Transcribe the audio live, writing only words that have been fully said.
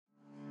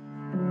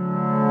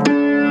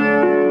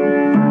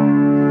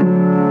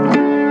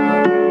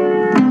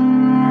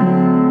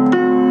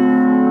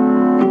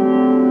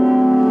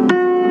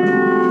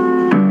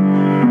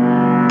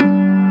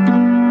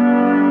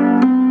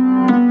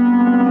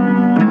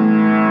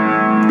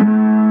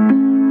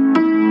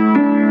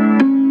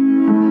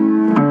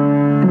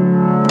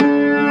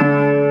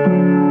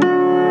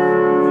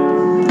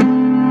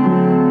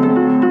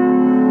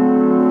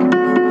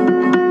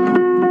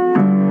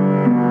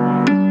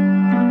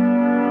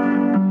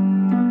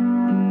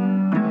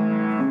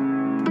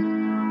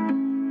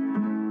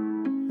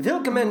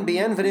and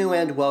bienvenue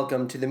and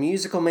welcome to The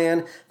Musical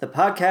Man, the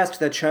podcast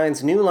that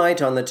shines new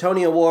light on the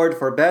Tony Award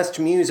for Best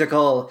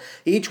Musical.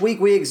 Each week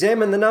we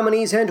examine the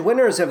nominees and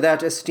winners of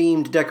that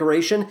esteemed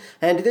decoration,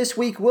 and this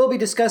week we'll be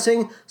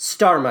discussing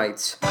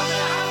Starmites.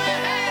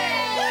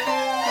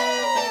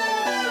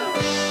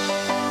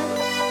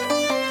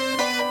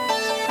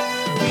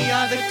 We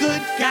are the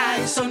good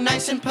guys, so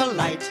nice and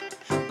polite.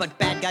 But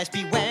bad guys,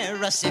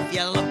 beware us if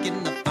you look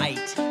in the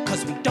fight.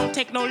 Cause we don't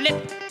take no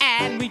lip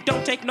and we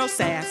don't take no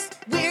sass.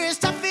 We're as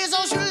tough as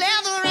ocean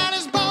leather and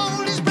as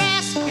bold as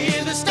brass.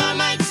 We're the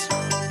Starmites,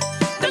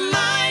 the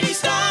mighty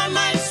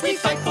Starmites. We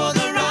fight for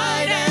the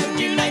right and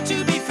unite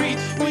to be free.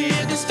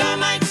 We're the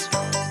Starmites,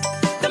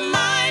 the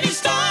mighty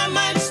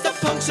Starmites. The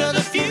punks are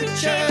the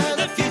future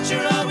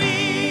are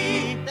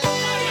we.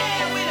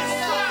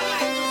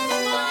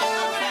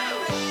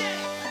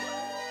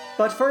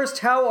 But first,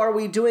 how are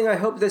we doing? I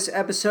hope this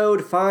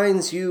episode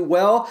finds you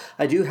well.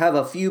 I do have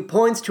a few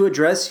points to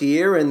address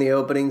here in the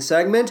opening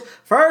segment.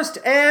 First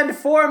and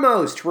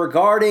foremost,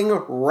 regarding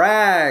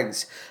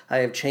rags. I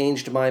have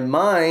changed my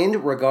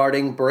mind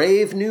regarding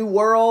Brave New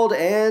World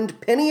and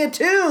Penny a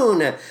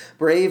Tune.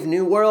 Brave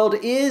New World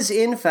is,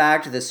 in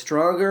fact, the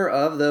stronger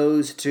of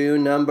those two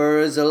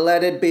numbers.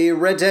 Let it be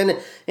written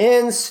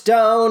in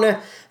stone.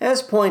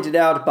 As pointed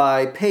out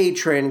by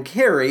patron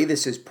Carrie,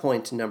 this is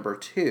point number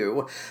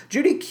 2,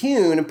 Judy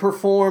Kuhn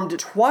performed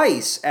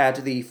twice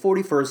at the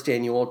 41st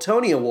Annual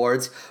Tony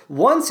Awards,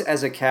 once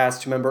as a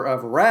cast member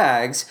of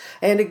Rags,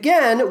 and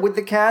again with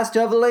the cast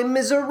of Les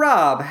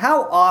Miserables.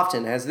 How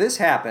often has this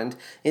happened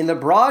in the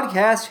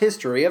broadcast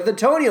history of the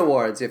Tony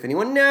Awards? If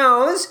anyone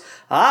knows,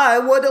 I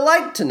would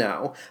like to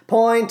know.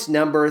 Point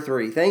number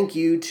 3. Thank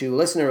you to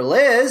listener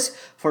Liz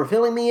for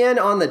filling me in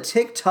on the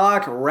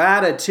TikTok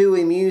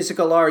Ratatouille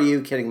musical. Are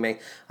you kidding me?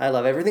 I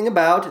love everything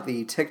about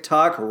the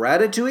TikTok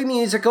Ratatouille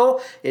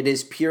musical. It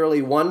is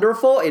purely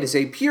wonderful. It is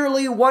a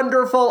purely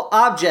wonderful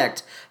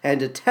object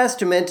and a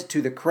testament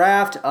to the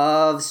craft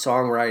of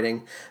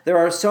songwriting. There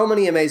are so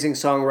many amazing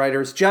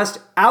songwriters just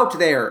out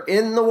there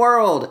in the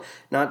world,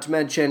 not to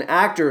mention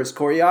actors,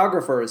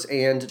 choreographers,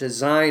 and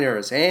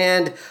designers.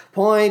 And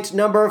point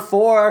number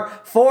 4,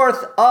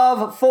 fourth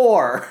of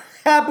 4.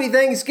 Happy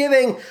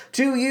Thanksgiving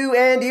to you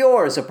and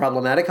yours. A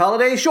problematic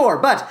holiday, sure,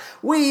 but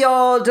we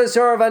all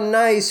deserve a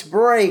nice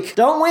break,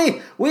 don't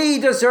we? We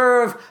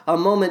deserve a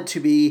moment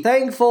to be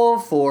thankful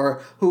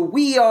for who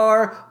we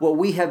are, what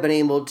we have been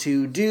able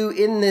to do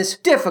in this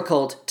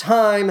difficult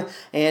time,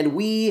 and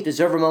we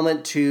deserve a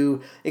moment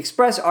to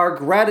express our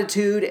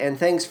gratitude and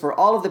thanks for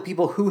all of the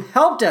people who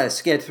helped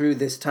us get through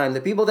this time,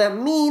 the people that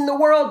mean the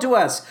world to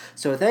us.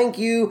 So thank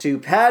you to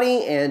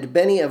Patty and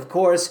Benny, of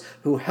course,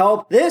 who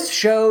helped this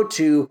show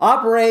to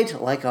operate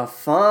like a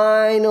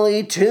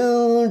finely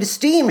tuned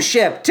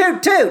steamship.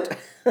 Toot toot!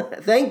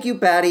 Thank you,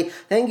 Patty.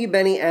 Thank you,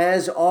 Benny,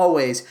 as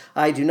always.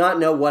 I do not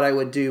know what I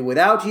would do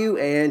without you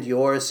and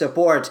your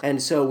support.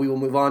 And so we will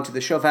move on to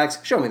the show facts.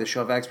 Show me the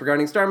show facts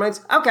regarding Starmites.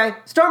 Okay.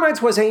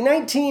 Starmites was a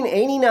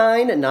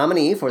 1989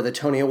 nominee for the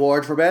Tony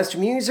Award for Best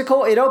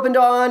Musical. It opened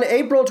on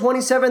April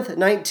 27th,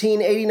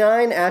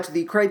 1989 at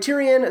the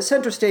Criterion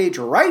Center Stage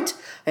Right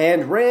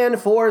and ran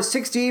for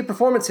 60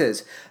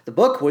 performances. The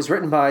book was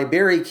written by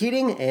Barry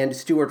Keating and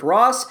Stuart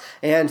Ross,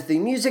 and the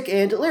music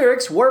and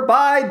lyrics were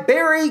by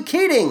Barry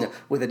Keating,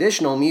 with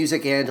additional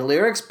music and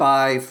lyrics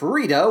by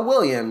Frida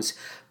Williams.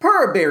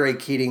 Per Barry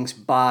Keating's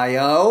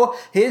bio,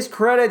 his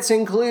credits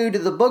include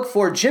the book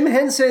for Jim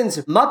Henson's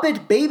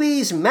Muppet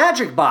Babies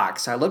Magic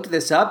Box. I looked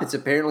this up. It's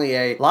apparently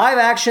a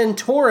live-action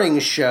touring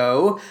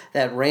show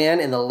that ran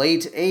in the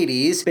late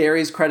 80s.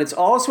 Barry's credits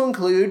also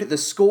include the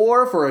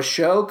score for a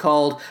show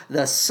called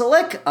The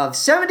Slick of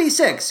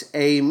 76,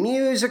 a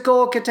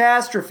musical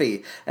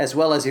catastrophe, as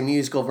well as a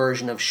musical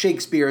version of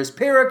Shakespeare's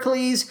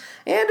Pericles,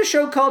 and a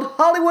show called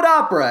Hollywood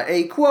Opera,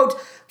 a, quote,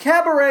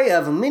 cabaret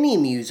of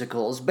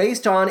mini-musicals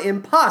based on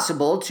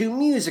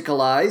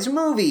impossible-to-musicalize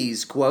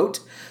movies, quote.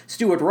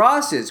 Stuart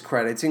Ross's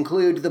credits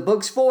include the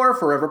books for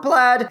Forever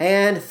Plaid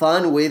and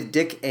Fun with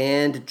Dick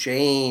and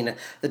Jane.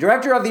 The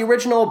director of the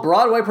original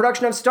Broadway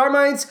production of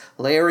Starmites,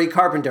 Larry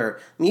Carpenter.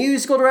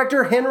 Musical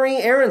director, Henry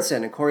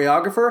Aronson.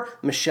 Choreographer,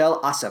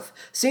 Michelle Ossoff.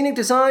 Scenic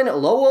design,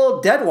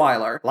 Lowell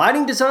Detweiler.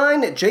 Lighting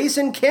design,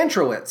 Jason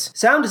Kantrowitz.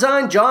 Sound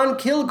design, John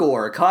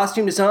Kilgore.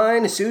 Costume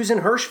design, Susan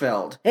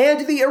Hirschfeld.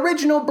 And the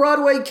original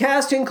Broadway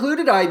cast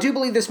included, I do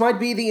believe this might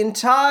be the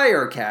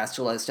entire cast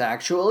list,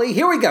 actually.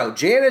 Here we go.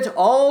 Janet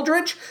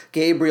Aldrich,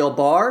 Gabriel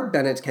Barr,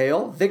 Bennett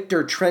Cale,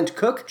 Victor Trent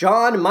Cook,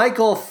 John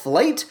Michael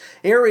Flate,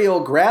 Ariel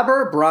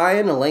Grabber,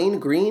 Brian Lane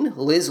Green,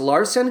 Liz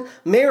Larson,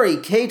 Mary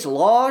Kate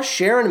Law,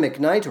 Sharon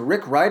McKnight,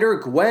 Rick Ryder,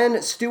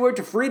 Gwen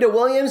Stewart, Frida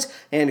Williams,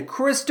 and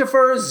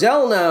Christopher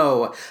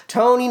Zelno.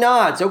 Tony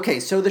nods. Okay,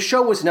 so the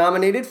show was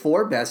nominated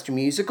for Best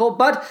Musical,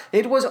 but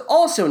it was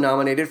also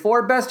nominated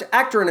for Best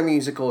Actor in a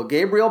Musical.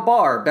 Gabriel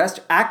Barr, Best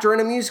Actor in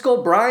a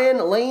Musical,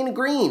 Brian Lane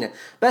Green.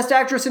 Best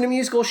Actress in a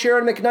Musical,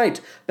 Sharon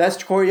McKnight.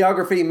 Best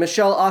Choreography,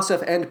 Michelle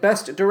Ossoff. And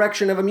Best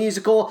Direction of a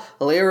Musical,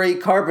 Larry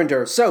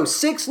Carpenter. So,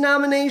 6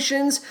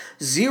 nominations,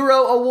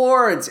 0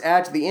 awards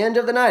at the end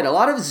of the night. A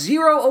lot of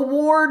 0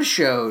 award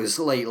shows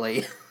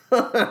lately.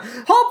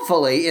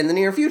 Hopefully, in the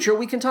near future,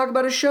 we can talk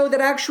about a show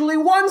that actually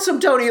won some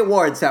Tony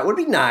Awards. That would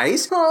be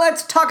nice.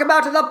 Let's talk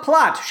about the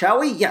plot, shall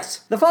we?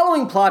 Yes. The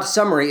following plot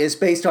summary is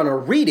based on a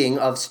reading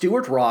of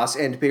Stuart Ross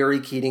and Barry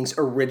Keating's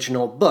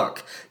original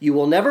book. You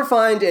will never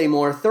find a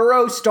more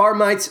thorough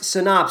Starmites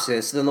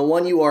synopsis than the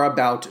one you are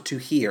about to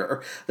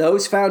hear.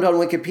 Those found on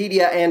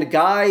Wikipedia and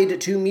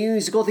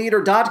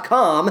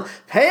GuideToMusicalTheater.com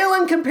pale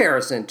in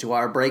comparison to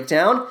our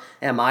breakdown.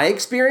 Am I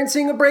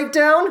experiencing a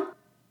breakdown?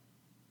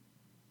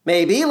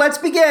 Maybe. Let's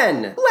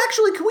begin. Oh,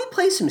 actually, can we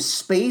play some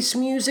space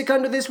music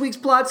under this week's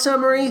plot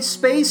summary?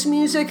 Space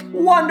music?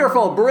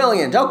 Wonderful.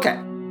 Brilliant. Okay.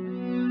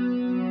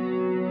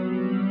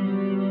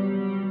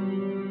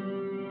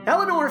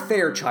 Eleanor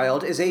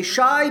Fairchild is a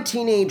shy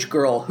teenage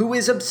girl who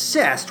is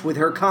obsessed with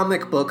her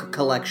comic book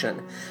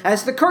collection.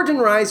 As the curtain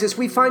rises,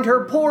 we find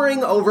her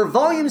poring over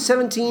Volume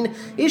 17,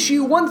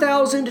 Issue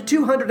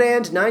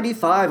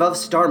 1295 of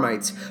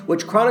Starmites,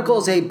 which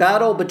chronicles a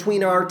battle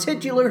between our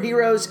titular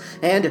heroes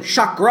and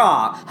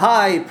Chakra,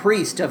 High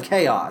Priest of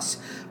Chaos.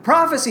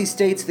 Prophecy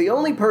states the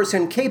only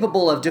person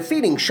capable of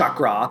defeating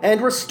Chakra and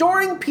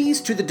restoring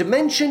peace to the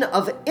dimension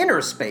of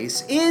inner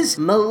space is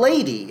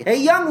Milady, a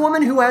young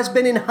woman who has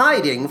been in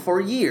hiding for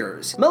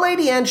years.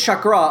 Milady and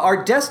Chakra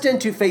are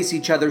destined to face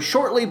each other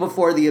shortly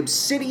before the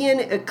Obsidian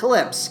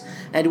Eclipse,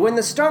 and when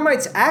the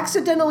Starmites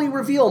accidentally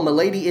reveal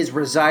Milady is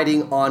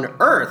residing on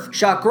Earth,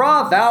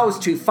 Chakra vows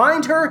to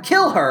find her,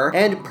 kill her,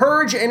 and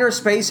purge inner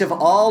space of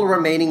all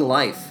remaining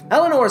life.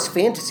 Eleanor's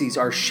fantasies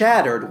are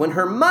shattered when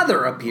her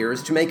mother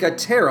appears to make a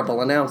terrible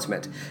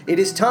announcement. It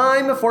is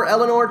time for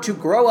Eleanor to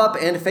grow up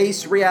and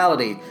face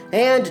reality,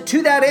 and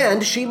to that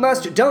end, she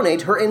must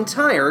donate her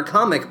entire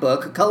comic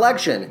book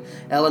collection.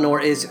 Eleanor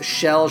is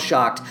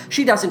shell-shocked.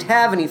 She doesn't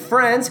have any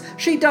friends.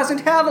 She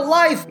doesn't have a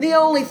life. The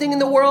only thing in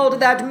the world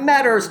that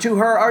matters to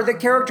her are the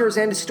characters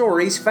and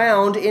stories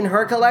found in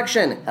her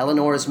collection.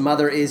 Eleanor's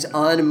mother is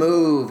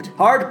unmoved.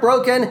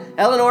 Heartbroken,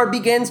 Eleanor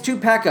begins to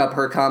pack up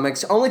her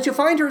comics, only to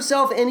find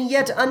herself in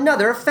yet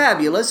another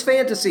fabulous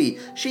fantasy.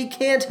 She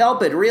can't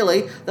help it,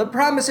 really. The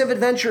promise of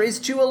adventure is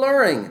too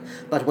alluring.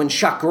 But when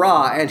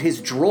Chakra and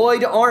his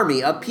droid army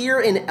appear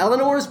in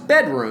Eleanor's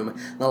bedroom,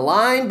 the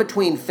line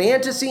between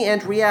fantasy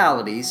and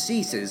reality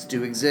ceases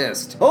to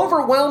exist.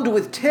 Overwhelmed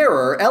with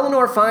terror,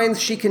 Eleanor finds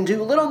she can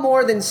do little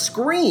more than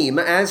scream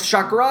as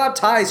Chakra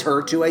ties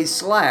her to a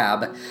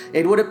slab.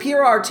 It would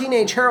appear our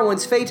teenage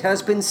heroine's fate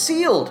has been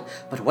sealed.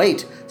 But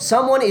wait,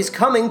 someone is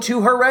coming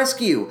to her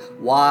rescue.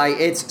 Why,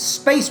 it's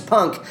Space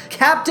Punk,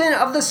 captain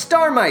of the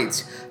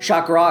Starmites.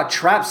 Chakra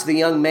traps the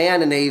young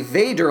man in a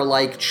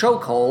Vader-like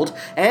chokehold,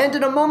 and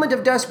in a moment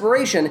of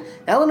desperation,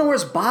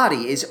 Eleanor's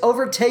body is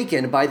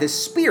overtaken by the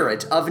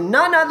spirit of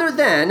none other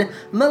than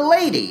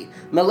Milady.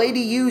 Milady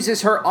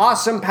uses her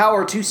awesome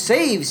power to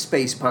save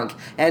Space Punk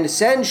and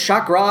send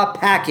Chakra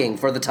packing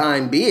for the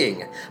time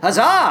being.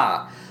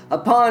 Huzzah!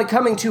 Upon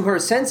coming to her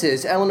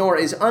senses, Eleanor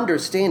is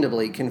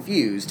understandably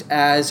confused,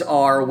 as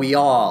are we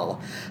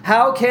all.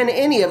 How can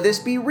any of this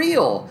be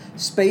real?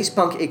 Space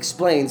Punk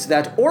explains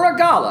that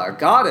Oragala,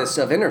 goddess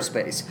of inner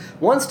space,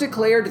 once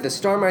declared the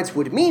Starmites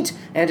would meet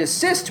and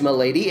assist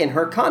Milady in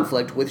her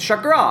conflict with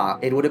Chakra.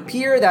 It would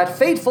appear that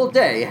fateful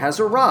day has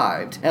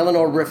arrived.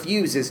 Eleanor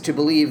refuses to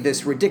believe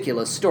this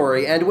ridiculous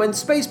story, and when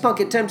Space Punk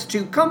attempts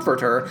to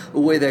comfort her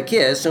with a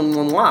kiss,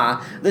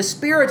 the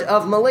spirit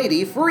of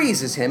Milady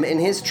freezes him in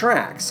his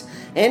tracks.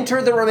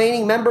 Enter the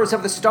remaining members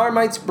of the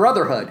Starmites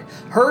Brotherhood: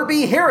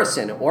 Herbie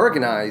Harrison,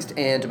 organized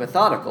and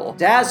methodical;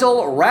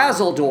 Dazzle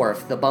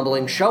Razzledorf, the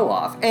bumbling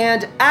show-off;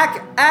 and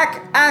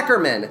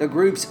Ackerman, the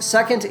group's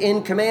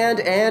second-in-command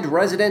and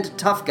resident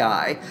tough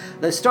guy.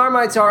 The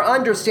Starmites are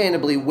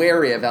understandably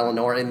wary of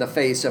Eleanor in the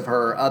face of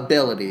her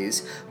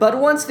abilities, but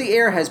once the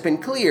air has been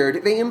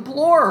cleared, they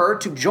implore her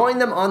to join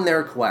them on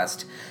their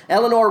quest.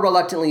 Eleanor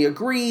reluctantly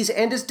agrees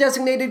and is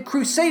designated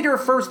Crusader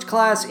First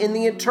Class in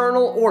the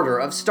Eternal Order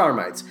of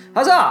Starmites.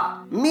 Huzzah!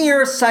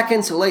 Mere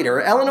seconds later,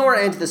 Eleanor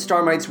and the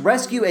Starmites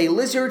rescue a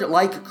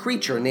lizard-like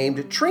creature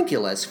named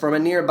Trinculus from a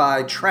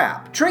nearby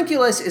trap.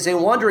 Trinculus is a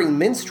wandering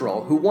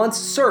minstrel who once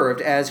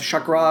served as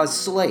Chakra's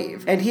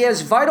slave, and he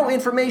has vital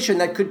information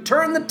that could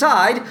turn the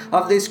tide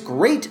of this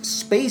great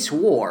space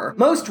war.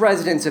 Most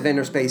residents of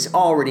inner space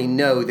already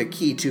know the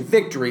key to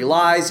victory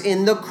lies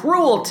in the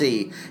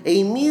cruelty,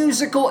 a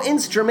musical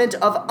instrument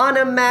of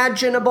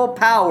unimaginable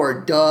power.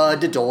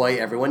 Duh-doy,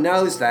 everyone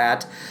knows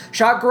that.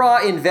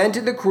 Chakra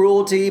invented the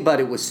cruelty,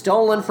 but it was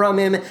stolen from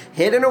him,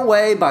 hidden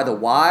away by the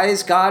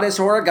wise goddess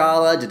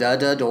Oragala.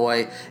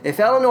 Duh-doy. If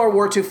Eleanor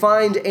were to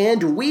find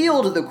and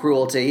wield the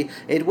cruelty,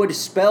 it would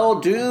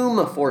spell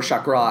doom for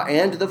Chakra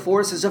and the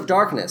forces of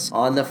darkness.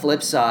 On the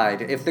flip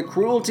side, if the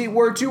cruelty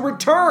were to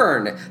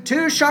return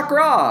to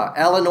Chakra,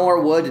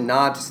 Eleanor would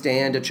not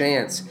stand a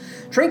chance.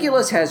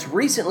 Trinculus has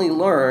recently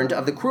learned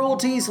of the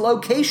cruelty's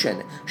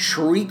location,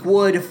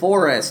 Shriekwood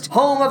Forest,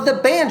 home of the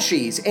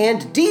Banshees,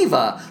 and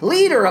Diva,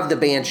 leader of the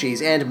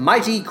Banshees and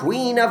mighty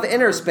queen of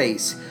inner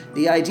space.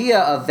 The idea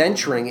of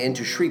venturing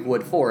into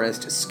Shriekwood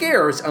Forest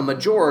scares a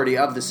majority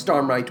of the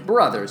Starmite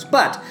brothers,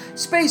 but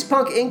Space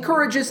Punk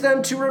encourages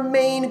them to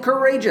remain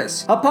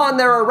courageous. Upon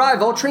their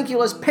arrival,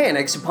 Trinculus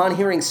panics upon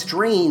hearing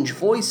strange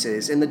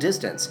voices in the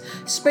distance.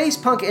 Space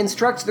Punk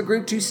instructs the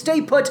group to stay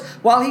put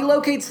while he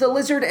locates the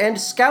lizard and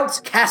scouts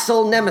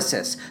Castle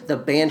Nemesis, the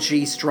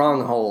Banshee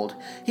stronghold.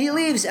 He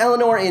leaves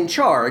Eleanor in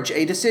charge,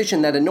 a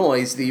decision that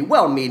annoys the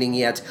well-meaning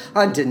yet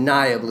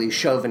undeniably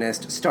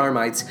chauvinist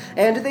Starmites,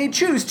 and they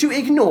choose to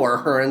ignore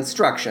her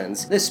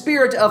instructions. The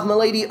spirit of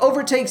Milady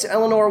overtakes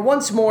Eleanor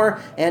once more,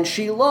 and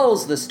she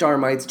lulls the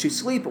Starmites to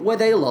sleep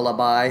with a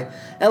lullaby.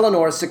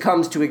 Eleanor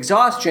succumbs to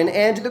exhaustion,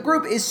 and the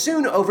group is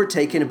soon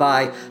overtaken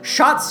by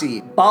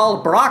Shotzi,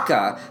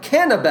 Balbraca,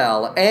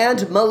 Cannibal, and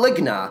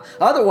Maligna,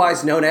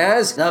 otherwise known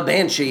as the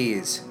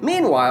Banshees.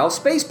 Meanwhile,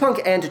 Space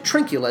Punk and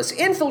Trinculus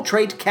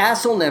infiltrate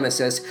Castle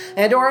Nemesis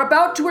and are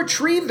about to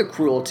retrieve the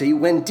cruelty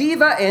when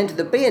Diva and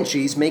the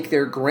Banshees make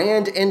their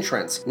grand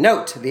entrance.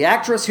 Note, the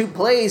actress who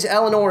plays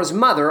Eleanor's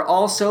mother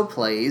also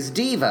plays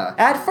Diva.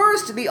 At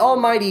first, the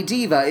almighty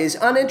Diva is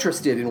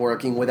uninterested in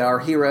working with our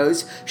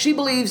heroes. She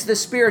believes the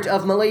spirit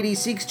of Milady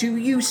seeks to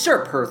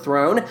usurp her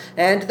throne,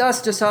 and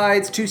thus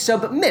decides to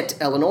submit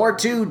Eleanor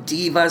to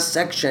Diva's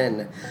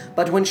section.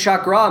 But when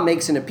Chakra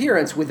makes an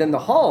appearance within the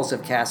halls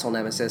of Castle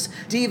Nemesis,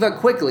 Diva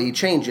quickly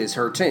changes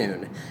her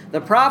tune.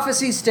 The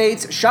prophecy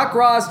states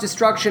Chakra's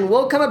destruction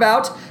will come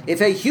about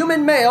if a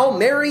human male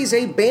marries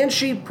a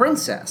Banshee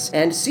princess,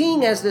 and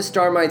seeing as the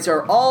Starmites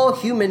are all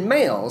human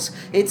males,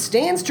 it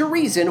stands to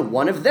reason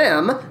one of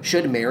them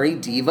should marry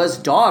Diva's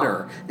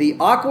daughter, the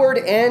awkward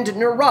and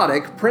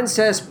neurotic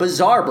Princess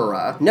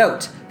Bizarbara.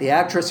 Note, the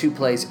actress who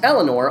plays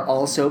Eleanor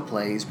also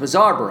plays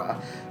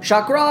Bizarbara.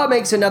 Chakra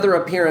makes another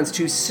appearance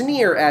to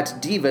sneer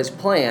at Diva's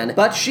plan,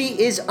 but she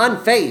is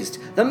unfazed.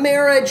 The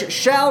marriage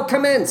shall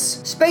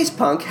commence. Space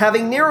Punk,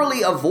 having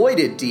narrowly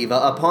avoided Diva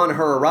upon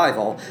her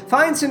arrival,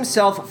 finds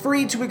himself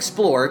free to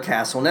explore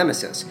Castle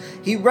Nemesis.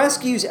 He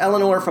rescues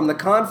Eleanor from the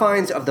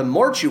confines of the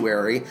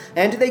mortuary,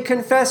 and they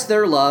confess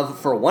their love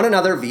for one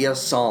another via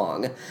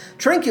song.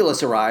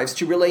 Trinculus arrives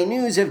to relay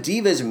news of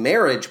Diva's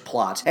marriage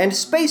plot, and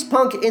Space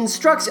Punk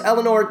instructs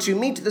Eleanor to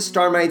meet the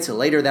Starmites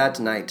later that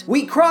night.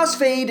 We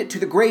crossfade to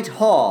the Great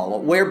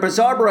Hall, where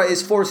Bizarbara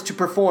is forced to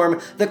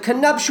perform the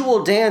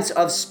connuptial dance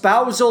of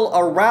spousal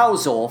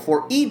arousal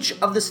for each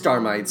of the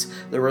Starmites.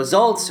 The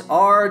results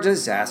are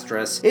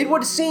disastrous. It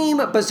would seem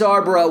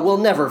Bizarbara will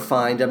never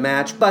find a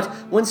match, but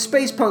when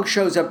Space Punk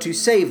shows up to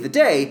save the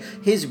day,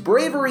 his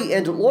bravery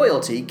and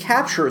loyalty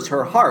captures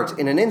her heart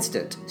in an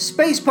instant.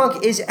 Space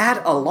Punk is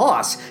at a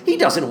loss. He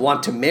doesn't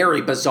want to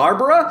marry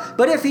Bizarbara,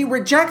 but if he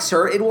rejects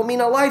her, it will mean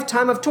a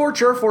lifetime of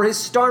torture for his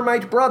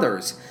Starmite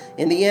brothers.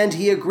 In the end,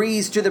 he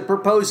agrees to the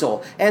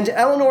proposal, and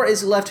Eleanor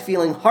is left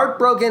feeling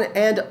heartbroken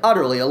and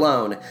utterly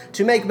alone.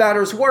 To make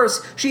matters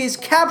worse, she is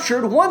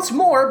captured once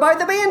more by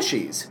the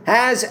Banshees.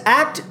 As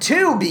Act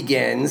 2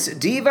 begins,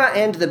 Diva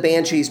and the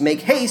Banshees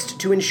make haste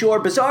to ensure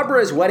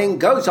Bizarbara's wedding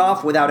goes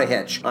off without a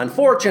hitch.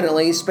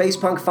 Unfortunately, Space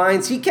Punk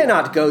finds he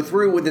cannot go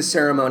through with the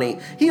ceremony.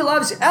 He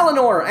loves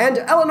Eleanor, and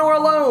Eleanor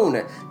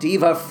alone.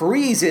 Diva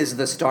freezes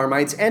the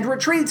Starmites and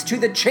retreats to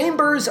the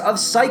chambers of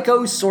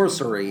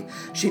psycho-sorcery.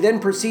 She then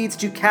proceeds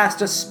to cast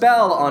a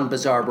spell on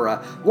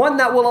Bizarbara, one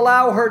that will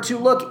allow her to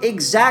look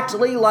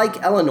exactly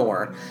like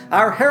Eleanor.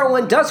 Our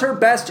heroine does her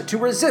best to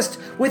resist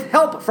with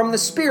help from the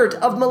spirit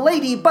of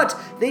Milady, but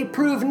they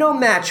prove no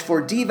match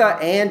for Diva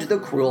and the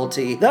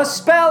cruelty. The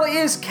spell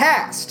is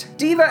cast.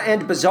 Diva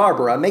and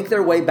Bizarbara make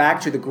their way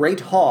back to the Great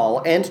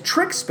Hall and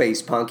trick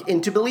Space Punk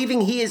into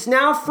believing he is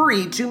now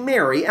free to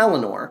marry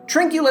Eleanor.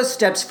 Trinculus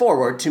steps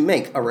forward to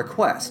make a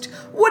request.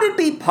 Would it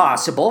be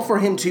possible for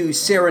him to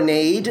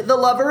serenade the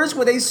lovers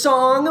with a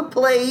song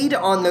played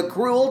on the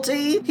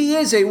cruelty? He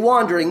is a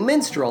wandering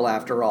minstrel,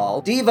 after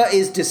all. Diva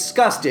is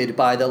disgusted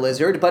by the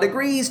lizard, but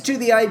agrees to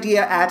the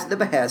idea at the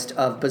behest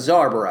of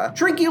Bizarbara.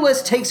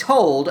 Trinculus takes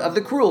hold of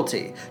the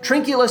cruelty.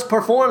 Trinculus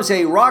performs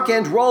a rock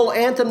and roll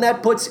anthem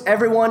that puts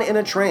everyone in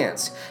a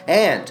trance.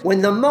 And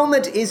when the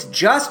moment is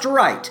just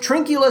right,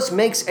 Trinculus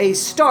makes a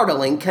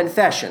startling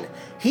confession.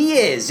 He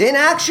is, in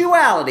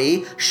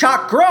actuality,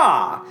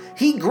 Chakra.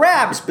 He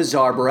grabs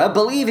Bizarbara,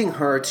 believing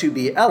her to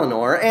be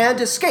Eleanor,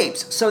 and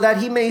escapes so that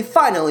he may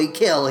finally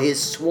kill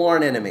his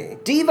sworn enemy.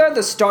 Diva,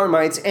 the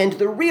Starmites, and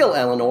the real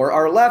Eleanor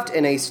are left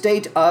in a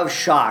state of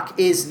shock.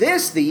 Is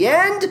this the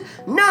end?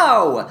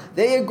 No!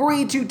 They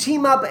agree to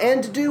team up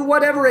and do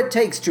whatever it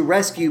takes to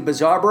rescue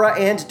Bizarbara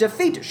and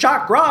defeat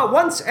Chakra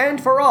once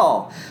and for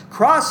all.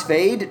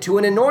 Crossfade to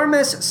an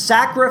enormous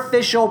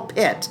sacrificial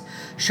pit.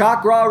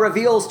 Shakra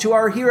reveals to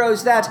our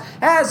heroes that,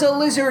 as a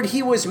lizard,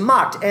 he was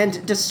mocked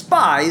and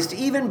despised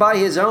even by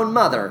his own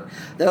mother.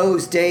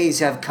 Those days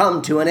have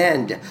come to an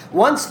end.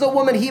 Once the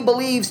woman he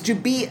believes to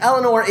be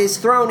Eleanor is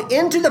thrown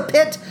into the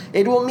pit,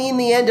 it will mean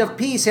the end of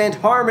peace and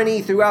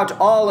harmony throughout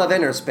all of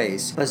inner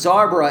space.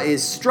 Bazarbara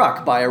is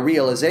struck by a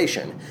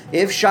realization.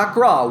 If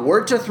Shakra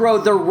were to throw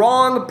the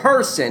wrong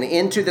person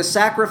into the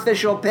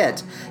sacrificial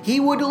pit, he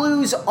would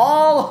lose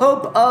all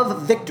hope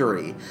of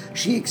victory.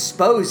 She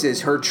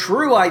exposes her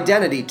true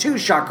identity to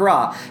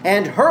Shakra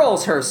and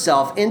hurls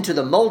herself into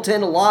the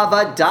molten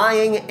lava,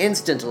 dying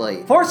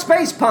instantly. For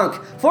Space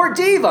Punk, for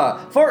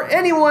Diva, for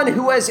anyone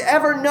who has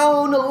ever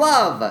known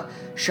love,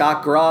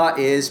 Shakra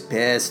is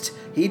pissed.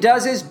 He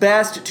does his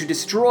best to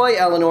destroy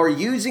Eleanor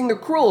using the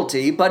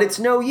cruelty, but it's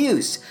no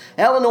use.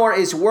 Eleanor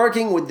is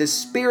working with the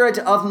spirit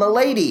of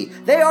Milady.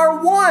 They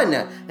are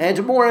one!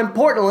 And more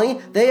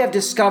importantly, they have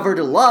discovered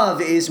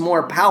love is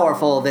more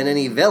powerful than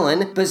any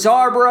villain.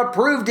 Bazarbara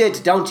proved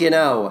it, don't you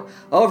know?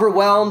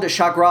 Overwhelmed,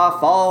 Shakra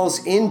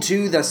falls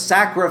into the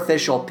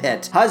sacrificial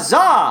pit.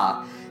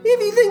 Huzzah!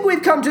 If you think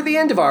we've come to the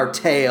end of our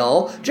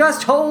tale,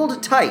 just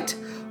hold tight.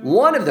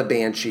 One of the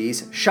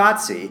banshees,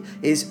 Shotzi,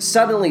 is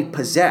suddenly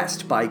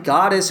possessed by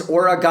goddess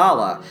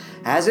Oragala.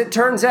 As it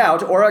turns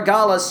out,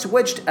 Oragala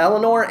switched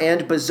Eleanor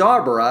and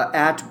Bazarbara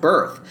at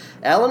birth.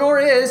 Eleanor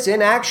is,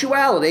 in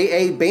actuality,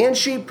 a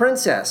banshee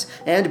princess,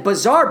 and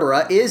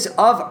Bazarbara is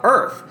of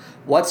Earth.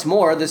 What's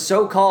more, the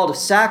so-called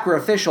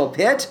sacrificial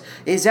pit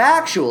is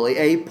actually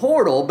a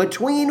portal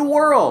between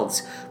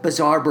worlds.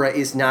 Bazarbara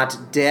is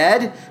not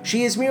dead.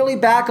 She is merely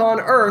back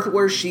on Earth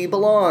where she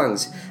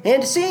belongs.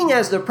 And seeing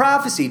as the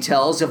prophecy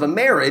tells of a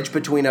marriage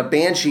between a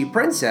banshee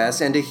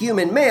princess and a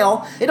human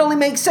male, it only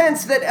makes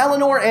sense that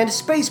Eleanor and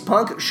Space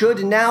Punk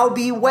should now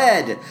be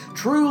wed.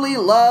 Truly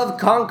love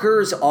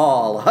conquers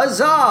all.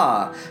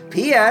 Huzzah!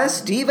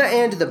 P.S. Diva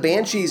and the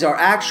Banshees are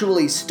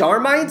actually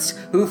Starmites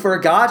who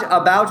forgot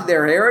about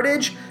their heritage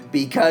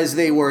because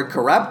they were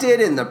corrupted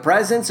in the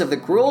presence of the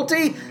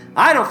cruelty?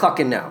 I don't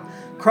fucking know.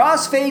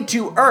 Crossfade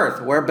to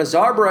Earth, where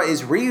Bazarbara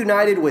is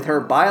reunited with her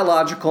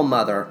biological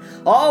mother.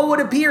 All would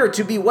appear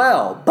to be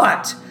well,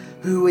 but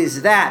who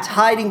is that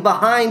hiding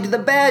behind the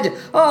bed?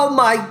 Oh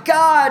my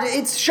god,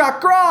 it's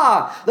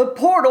Shakra! The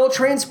portal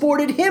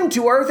transported him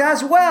to Earth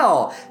as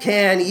well.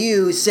 Can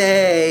you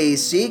say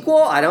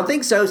sequel? I don't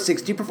think so.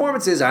 60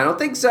 performances, I don't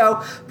think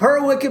so.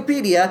 Per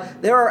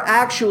Wikipedia, there are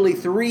actually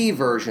 3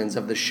 versions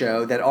of the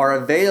show that are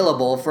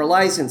available for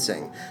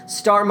licensing.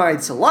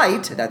 Starmites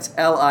Lite, that's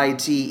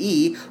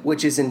L-I-T-E,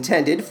 which is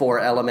intended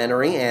for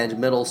elementary and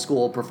middle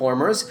school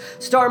performers.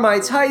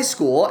 Starmites High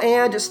School,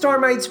 and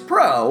Starmites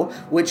Pro,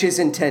 which is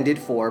intended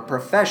for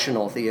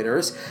professional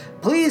theaters.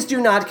 Please do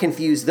not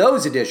confuse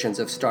those editions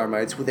of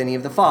Starmites with any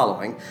of the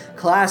following: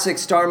 Classic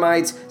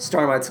Starmites,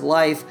 Starmites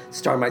Life,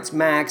 Starmites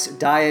Max,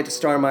 Diet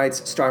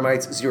Starmites,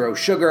 Starmites Zero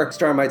Sugar,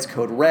 Starmites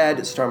Code Red,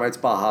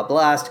 Starmites Baja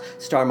Blast,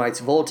 Starmites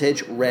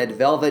Voltage, Red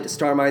Velvet,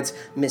 Starmites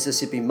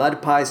Mississippi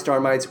Mud Pie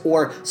Starmites,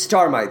 or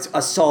Starmites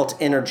Assault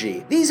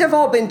Energy. These have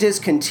all been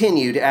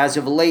discontinued as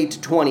of late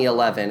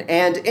 2011,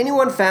 and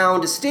anyone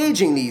found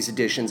staging these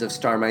editions of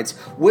Starmites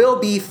will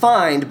be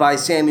fined by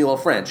Samuel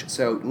French,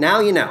 so now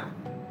you know.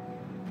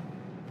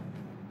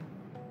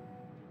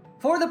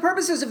 For the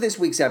purposes of this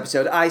week's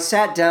episode, I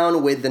sat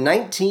down with the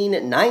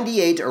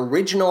 1998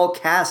 original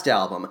cast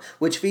album,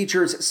 which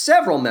features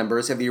several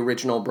members of the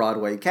original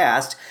Broadway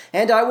cast,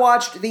 and I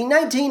watched the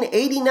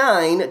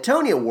 1989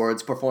 Tony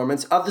Awards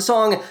performance of the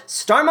song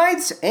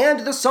Starmites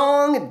and the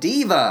song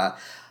Diva.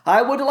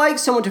 I would like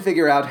someone to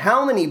figure out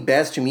how many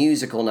Best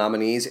Musical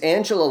nominees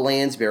Angela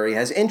Lansbury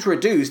has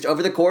introduced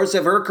over the course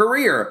of her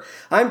career.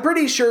 I'm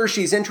pretty sure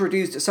she's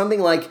introduced something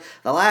like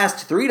the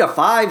last 3 to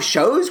 5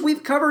 shows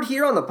we've covered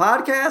here on the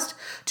podcast.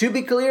 To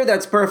be clear,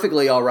 that's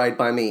perfectly alright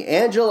by me.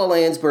 Angela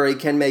Lansbury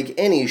can make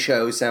any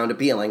show sound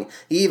appealing,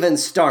 even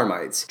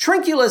Starmites.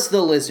 Trinculus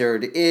the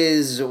Lizard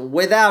is,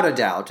 without a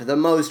doubt, the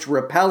most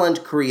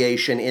repellent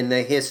creation in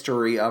the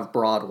history of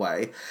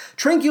Broadway.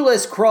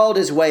 Trinculus crawled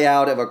his way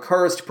out of a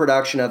cursed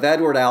production of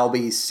Edward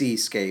Albee's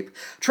Seascape.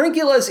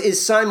 Trinculus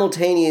is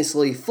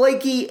simultaneously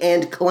flaky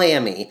and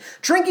clammy.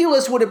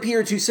 Trinculus would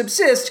appear to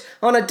subsist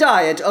on a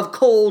diet of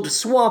cold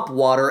swamp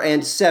water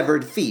and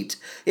severed feet.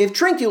 If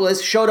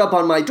Trinculus showed up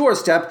on my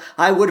doorstep,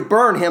 I would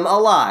burn him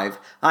alive.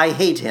 I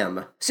hate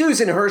him.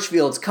 Susan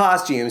Hirschfield's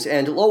costumes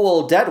and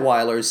Lowell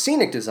Detweiler's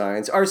scenic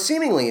designs are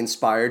seemingly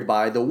inspired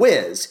by The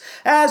Wiz,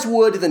 as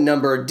would the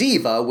number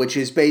Diva, which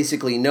is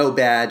basically No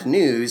Bad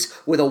News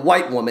with a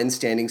white woman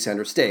standing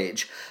center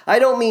stage. I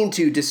don't mean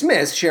to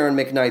dismiss Sharon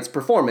McKnight's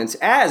performance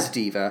as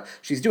Diva.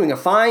 She's doing a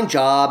fine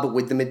job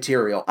with the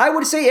material. I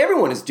would say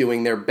everyone is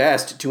doing their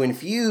best to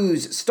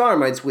infuse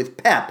Starmites with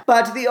pep,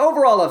 but the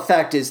overall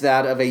effect is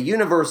that of a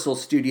Universal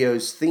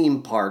Studios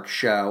theme park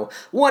show.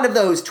 One of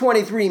those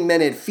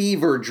 23-minute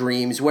fever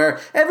dreams where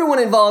everyone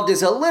involved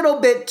is a little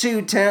bit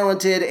too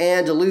talented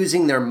and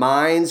losing their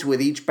minds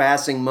with each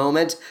passing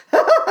moment.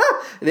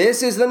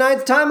 This is the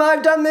 9th time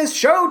I've done this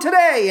show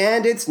today,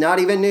 and it's not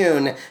even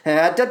noon.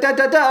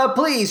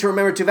 Please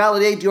remember to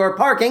validate your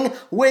parking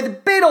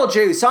with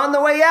Beetlejuice on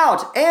the way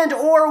out, and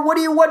or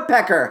Woody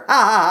Woodpecker. Ha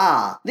ha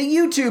ha. The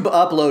YouTube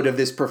upload of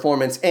this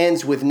performance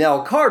ends with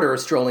Nell Carter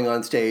strolling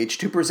on stage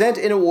to present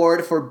an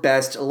award for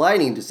Best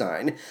Lighting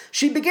Design.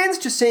 She begins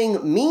to sing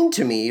Mean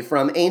to Me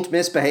from Ain't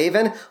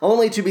Misbehavin',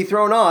 only to be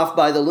thrown off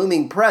by the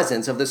looming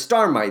presence of the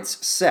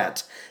Starmites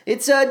set.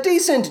 It's a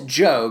decent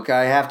joke,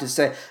 I have to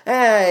say.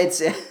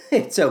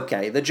 It's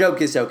okay. The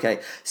joke is okay.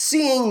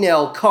 Seeing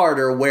Nell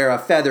Carter wear a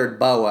feathered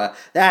boa,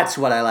 that's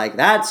what I like.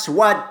 That's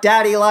what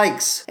Daddy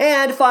likes.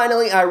 And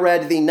finally, I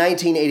read the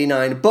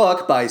 1989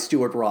 book by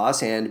Stuart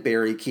Ross and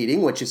Barry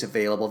Keating, which is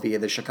available via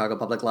the Chicago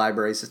Public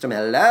Library System.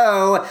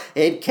 Hello!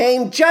 It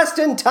came just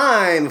in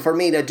time for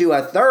me to do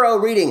a thorough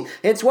reading.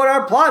 It's what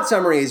our plot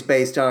summary is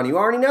based on. You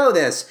already know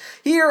this.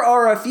 Here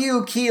are a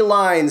few key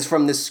lines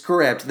from the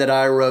script that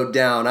I wrote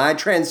down. I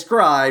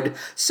transcribed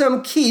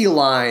some key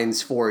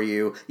lines for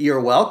you.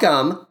 You're welcome.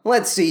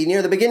 Let's see,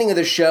 near the beginning of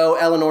the show,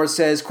 Eleanor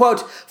says,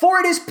 quote, "For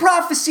it is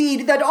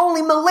prophesied that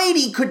only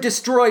Milady could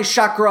destroy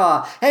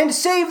Chakra and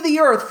save the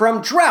earth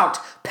from drought,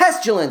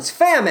 pestilence,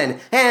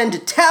 famine,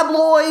 and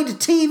tabloid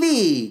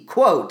TV,"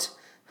 quote.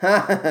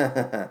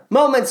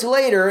 Moments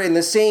later, in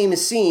the same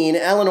scene,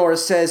 Eleanor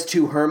says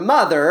to her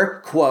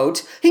mother,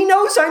 quote, "He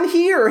knows I'm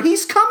here,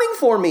 he's coming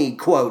for me,"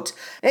 quote.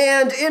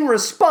 And in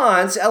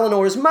response,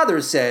 Eleanor's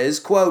mother says,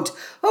 quote,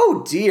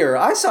 "Oh dear,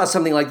 I saw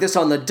something like this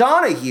on the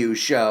Donahue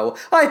show.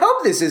 I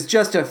hope this is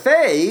just a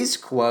phase,"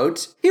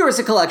 quote. Here is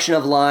a collection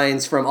of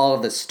lines from all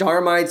of the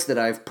Starmites that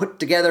I've put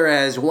together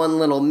as one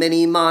little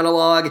mini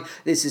monologue.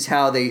 This is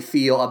how they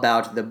feel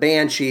about the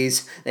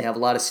Banshees. They have a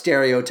lot of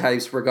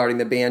stereotypes regarding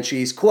the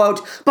Banshees.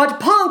 Quote, "But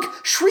Punk,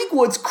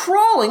 Shriekwood's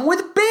crawling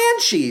with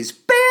Banshees.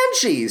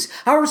 Banshees,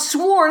 our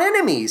sworn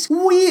enemies.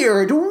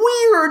 Weird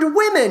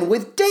women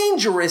with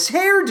dangerous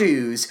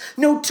hairdos,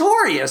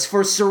 notorious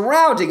for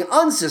surrounding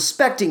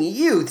unsuspecting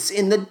youths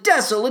in the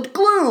desolate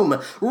gloom,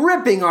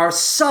 ripping our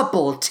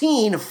supple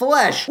teen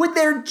flesh with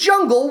their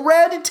jungle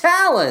red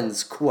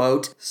talons,"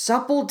 quote.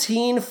 Supple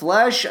teen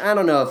flesh? I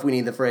don't know if we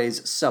need the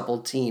phrase supple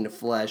teen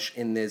flesh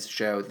in this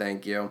show,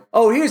 thank you.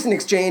 Oh, here's an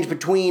exchange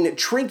between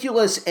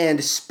Trinculus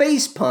and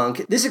Space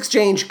Punk. This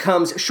exchange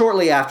comes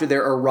shortly after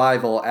their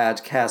arrival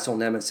at Castle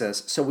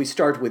Nemesis. So we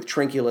start with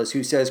Trinculus,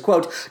 who says,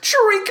 quote,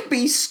 "Trink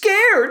be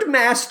scared,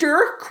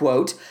 master,"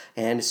 quote.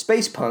 And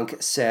Space Punk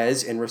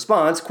says in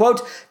response,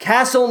 quote,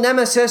 "Castle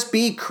Nemesis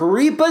be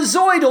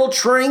creepazoidal,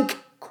 Trink,"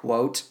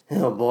 quote.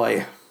 Oh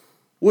boy.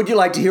 Would you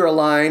like to hear a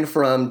line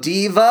from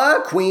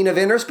Diva, Queen of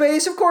Inner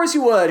Space? Of course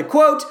you would.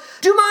 Quote,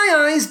 "Do my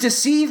eyes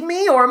deceive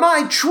me, or am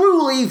I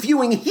truly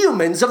viewing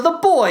humans of the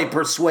boy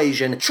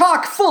persuasion,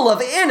 chock full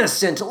of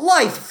innocent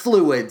life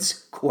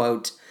fluids?"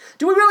 Quote.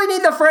 Do we really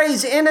need the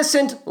phrase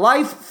innocent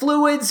life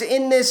fluids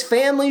in this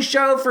family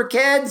show for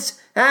kids?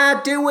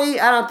 Do we?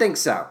 I don't think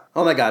so.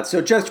 Oh my god,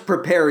 so just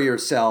prepare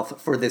yourself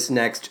for this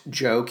next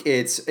joke.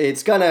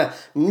 It's gonna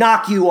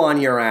knock you on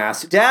your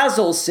ass.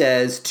 Dazzle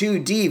says to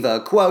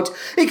Diva, quote,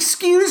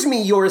 "Excuse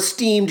me, your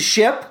esteemed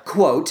ship,"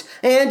 quote,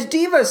 and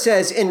Diva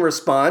says in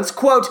response,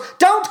 quote,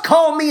 "Don't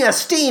call me a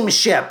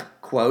steamship,"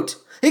 quote.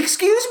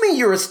 "Excuse me,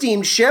 your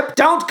esteemed ship,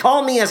 don't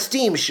call me a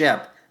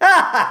steamship."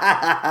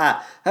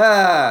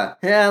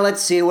 Yeah,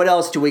 let's see, what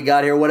else do we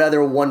got here? What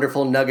other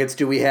wonderful nuggets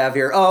do we have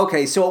here? Oh,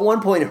 okay, so at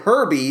one point,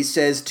 Herbie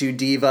says to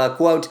Diva,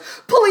 quote,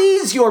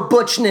 "Please, your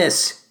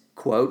butchness,"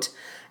 quote.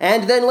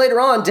 And then later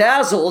on,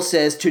 Dazzle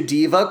says to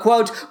Diva,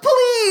 quote,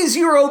 "Please,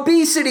 your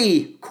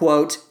obesity,"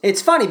 quote.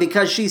 It's funny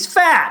because she's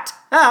fat.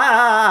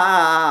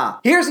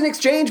 Here's an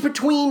exchange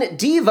between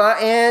Diva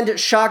and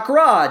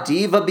Chakra.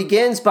 Diva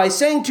begins by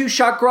saying to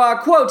Chakra,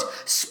 quote,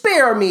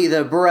 "Spare me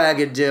the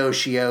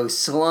braggadocio,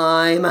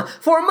 slime,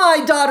 for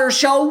my daughter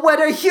shall wed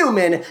a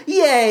human,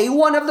 yea,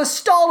 one of the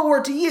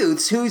stalwart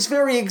youths whose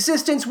very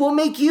existence will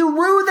make you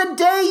rue the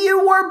day you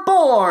were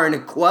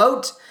born,"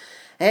 quote.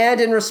 And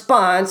in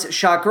response,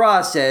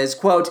 Chakra says,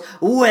 quote,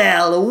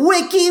 "Well,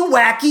 wicky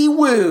wacky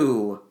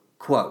woo,"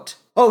 quote.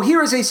 Oh,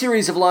 here is a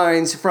series of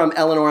lines from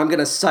Eleanor. I'm going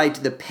to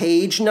cite the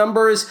page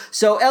numbers.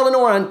 So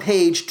Eleanor on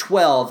page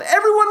 12,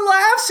 "Everyone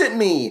laughs at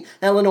me."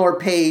 Eleanor,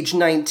 page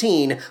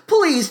 19,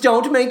 "Please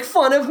don't make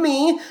fun of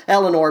me."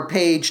 Eleanor,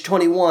 page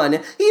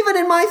 21, "Even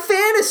in my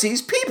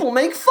fantasies, people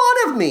make fun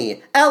of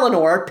me."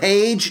 Eleanor,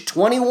 page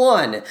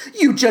 21,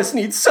 "You just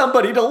need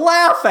somebody to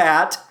laugh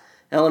at."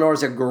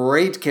 Eleanor's a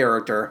great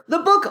character. The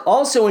book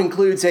also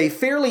includes a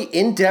fairly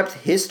in-depth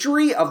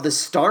history of the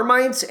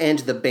Starmites and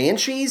the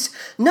Banshees.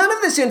 None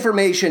of this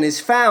information is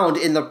found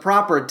in the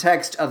proper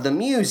text of the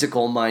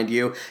musical, mind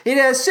you. It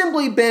has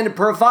simply been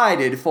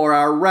provided for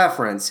our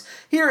reference.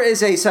 Here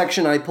is a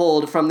section I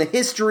pulled from the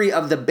history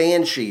of the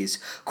Banshees.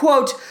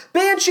 Quote,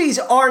 "Banshees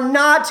are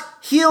not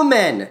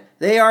human.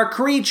 They are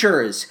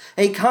creatures,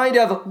 a kind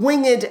of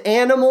winged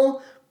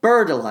animal,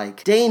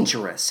 bird-like,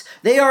 dangerous.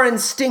 They are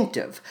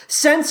instinctive.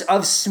 Sense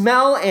of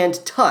smell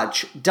and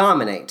touch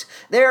dominate.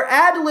 Their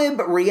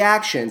ad-lib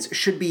reactions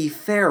should be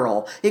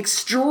feral,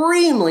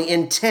 extremely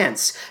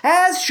intense,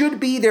 as should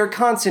be their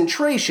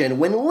concentration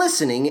when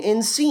listening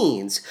in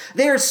scenes.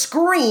 Their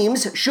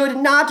screams should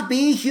not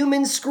be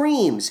human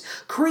screams.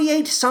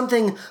 Create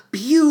something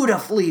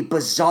beautifully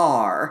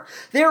bizarre.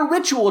 Their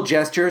ritual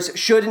gestures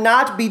should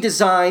not be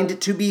designed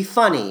to be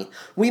funny.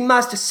 We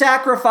must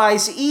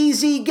sacrifice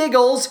easy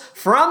giggles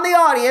from the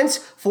audience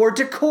for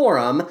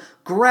decorum,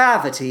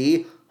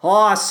 gravity,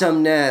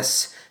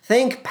 awesomeness.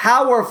 Think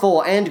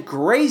powerful and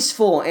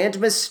graceful and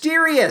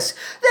mysterious.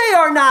 They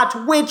are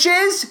not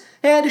witches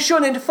and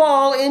shouldn't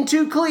fall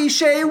into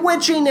cliche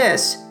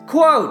witchiness.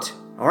 Quote.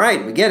 All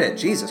right, we get it.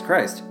 Jesus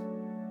Christ.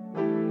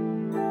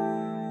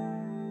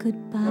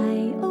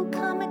 Goodbye, oh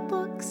comic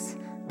books.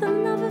 The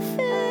love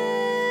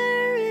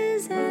affair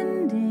is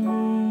ending.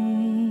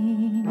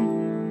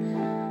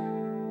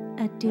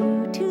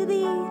 Adieu to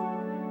thee,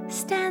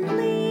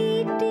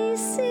 Stanley,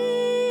 DC,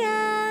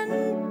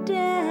 and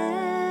Dell.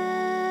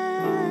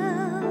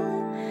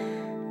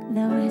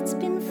 Though it's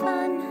been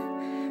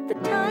fun, the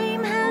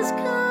time has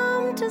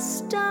come to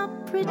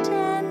stop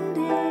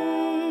pretending.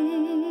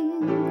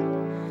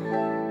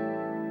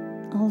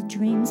 All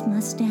dreams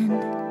must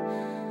end,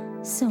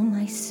 so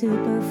my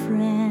super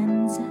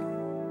friends,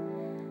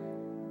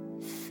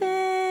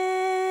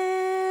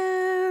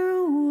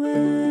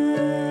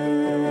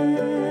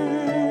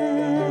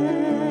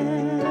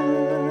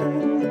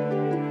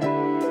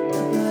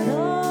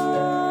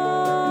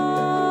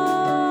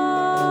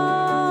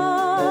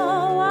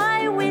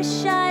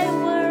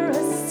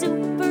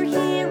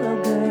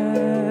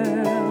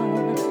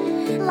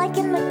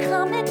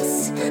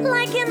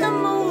 like in the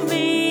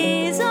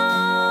movies. Oh,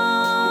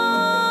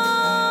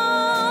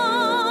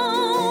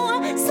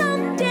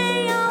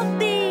 someday I'll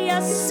be a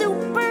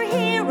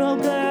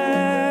superhero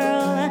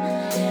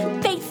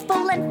girl,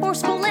 faithful and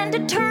forceful and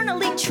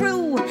eternally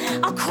true.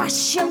 I'll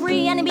crush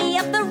every enemy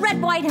of the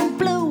red, white, and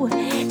blue,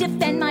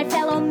 defend my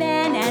fellow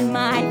men and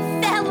my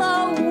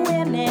fellow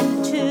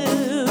women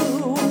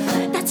too.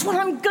 That's what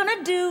I'm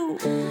gonna do.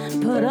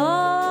 Put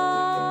on.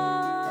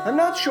 I'm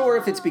not sure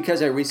if it's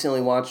because I recently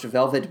watched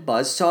Velvet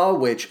Buzzsaw,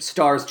 which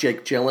stars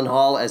Jake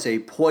Gyllenhaal as a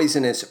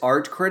poisonous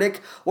art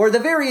critic, or the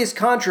various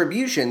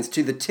contributions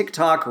to the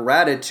TikTok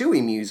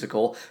Ratatouille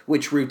musical,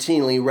 which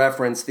routinely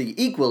reference the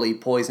equally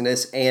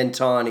poisonous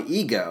Anton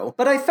Ego.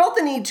 But I felt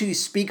the need to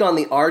speak on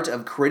the art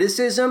of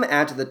criticism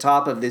at the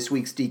top of this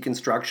week's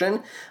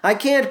deconstruction. I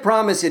can't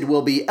promise it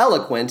will be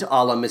eloquent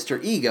a la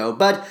Mr. Ego,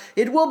 but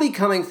it will be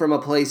coming from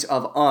a place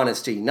of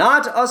honesty,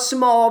 not a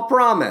small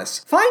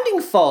promise.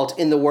 Finding fault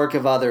in the work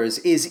of others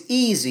is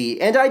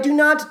easy, and I do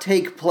not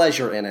take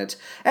pleasure in it.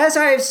 As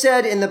I have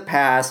said in the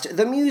past,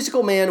 The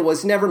Musical Man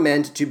was never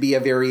meant to be a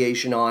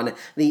variation on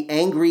the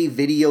angry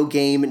video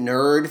game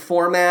nerd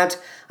format.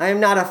 I am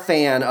not a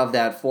fan of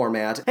that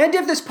format. And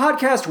if this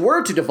podcast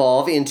were to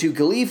devolve into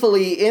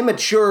gleefully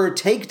immature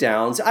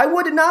takedowns, I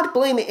would not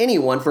blame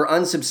anyone for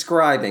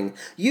unsubscribing.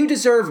 You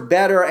deserve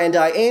better, and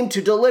I aim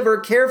to deliver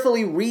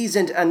carefully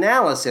reasoned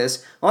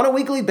analysis on a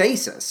weekly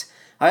basis.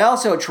 I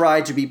also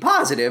try to be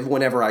positive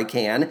whenever I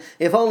can,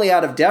 if only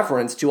out of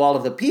deference to all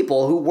of the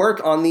people who work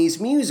on these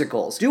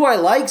musicals. Do I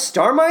like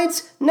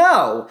Starmites?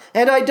 No,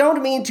 and I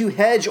don't mean to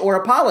hedge or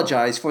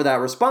apologize for that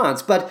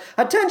response, but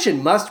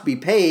attention must be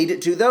paid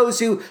to those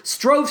who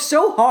strove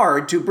so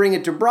hard to bring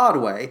it to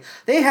Broadway.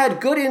 They had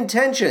good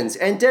intentions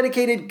and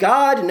dedicated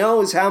God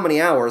knows how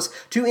many hours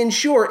to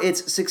ensure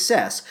its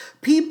success.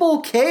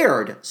 People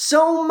cared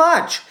so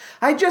much.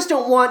 I just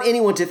don't want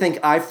anyone to think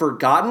I've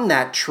forgotten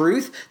that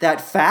truth, that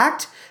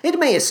fact. It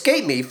may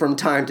escape me from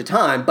time to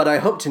time, but I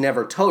hope to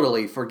never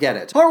totally forget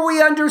it. Are we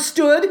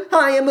understood?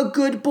 I am a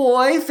good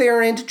boy,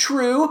 fair and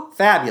true.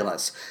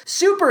 Fabulous.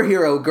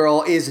 Superhero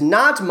Girl is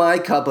not my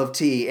cup of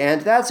tea,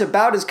 and that's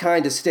about as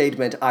kind a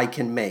statement I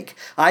can make.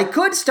 I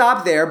could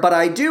stop there, but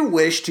I do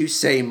wish to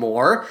say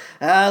more.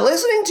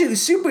 Listening to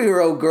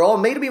Superhero Girl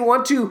made me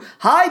want to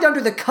hide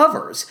under the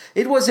covers.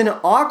 It was an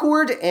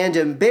awkward and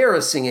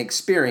embarrassing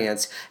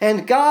experience,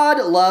 and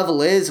God love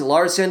Liz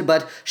Larson,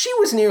 but she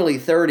was nearly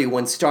 30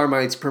 when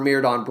Starmites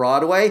premiered on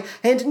Broadway,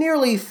 and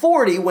nearly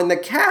 40 when the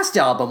cast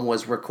album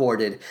was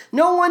recorded.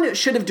 No one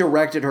should have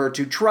directed her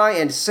to try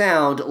and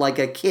sound like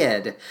a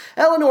kid.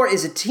 Eleanor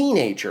is a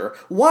teenager.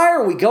 Why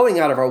are we going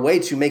out of our way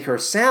to make her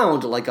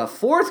sound like a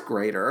fourth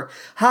grader?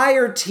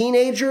 Hire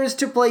teenagers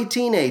to play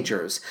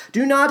teenagers.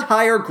 Do not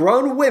hire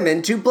grown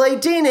women to play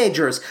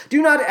teenagers.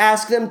 Do not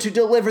ask them to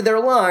deliver their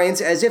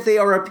lines as if they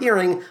are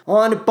appearing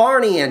on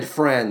Barney and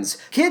Friends.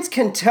 Kids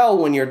can tell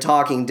when you're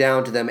talking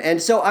down to them, and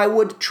so I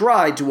would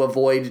try to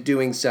avoid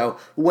doing so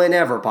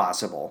whenever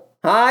possible.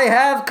 I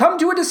have come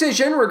to a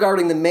decision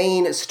regarding the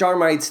main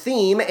Starmites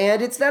theme,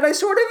 and it's that I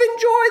sort of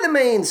enjoy the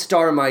main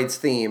Starmites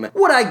theme.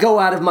 Would I go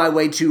out of my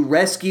way to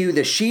rescue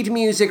the sheet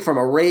music from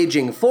a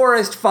raging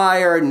forest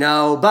fire?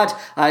 No, but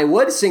I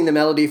would sing the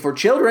melody for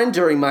children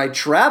during my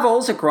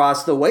travels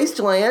across the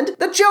wasteland.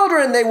 The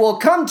children, they will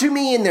come to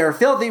me in their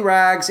filthy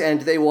rags,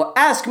 and they will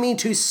ask me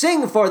to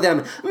sing for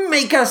them.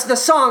 Make us the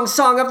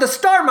song of the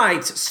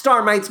Starmites,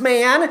 Starmites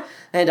man!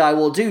 And I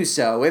will do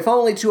so, if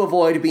only to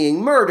avoid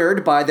being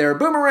murdered by their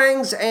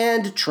boomerangs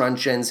and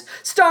truncheons.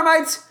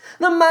 Starmites!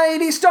 The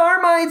mighty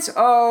Starmites!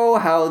 Oh,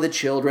 how the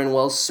children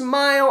will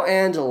smile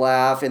and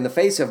laugh in the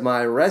face of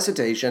my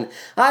recitation.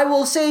 I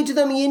will say to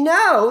them, you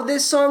know,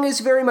 this song is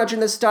very much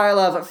in the style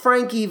of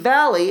Frankie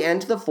Valli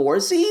and the Four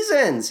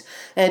Seasons.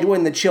 And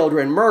when the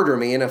children murder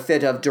me in a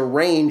fit of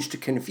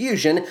deranged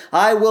confusion,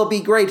 I will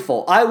be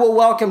grateful. I will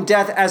welcome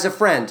death as a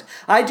friend.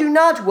 I do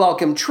not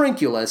welcome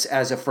Trinculus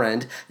as a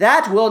friend.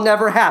 That will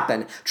never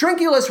happen.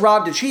 Trinculus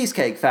robbed a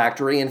cheesecake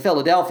factory in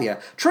Philadelphia.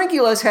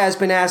 Trinculus has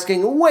been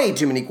asking way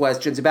too many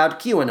questions about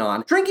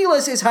QAnon.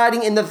 Trinculus is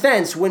hiding in the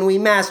vents when we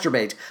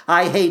masturbate.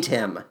 I hate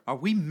him. Are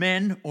we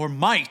men or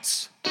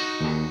mites?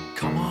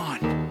 Come on.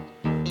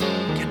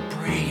 Get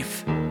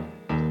brave.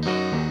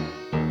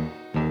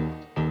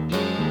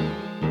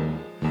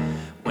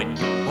 When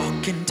you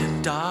walk into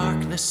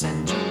darkness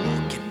and you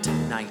walk into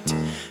night,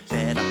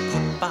 better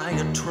put by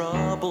your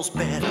troubles,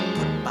 better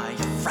put by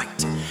your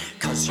fright.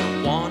 'Cause you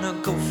wanna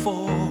go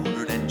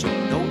forward and you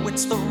know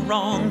it's the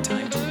wrong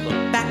time to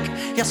look back.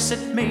 Yes,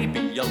 it may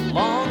be a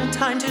long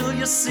time till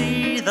you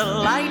see the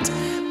light,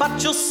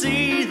 but you'll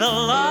see the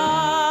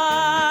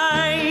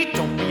light.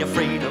 Don't be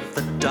afraid of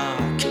the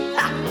dark.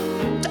 Ha!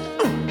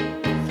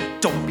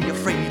 Don't be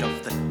afraid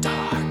of the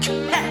dark.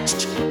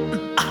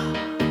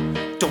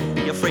 Don't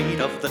be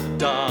afraid of the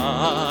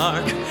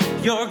dark.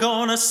 You're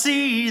gonna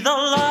see the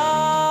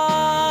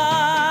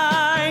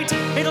light.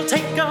 It'll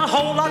take a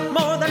whole lot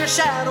more than a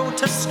shadow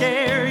to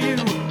scare you.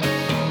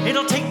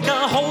 It'll take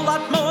a whole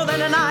lot more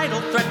than an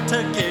idle threat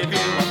to give you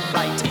a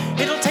fright.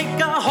 It'll take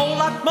a whole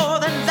lot more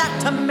than that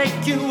to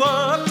make you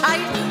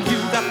uptight. You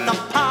got the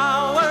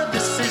power,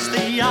 this is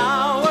the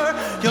hour.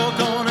 You're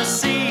gonna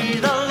see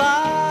the light.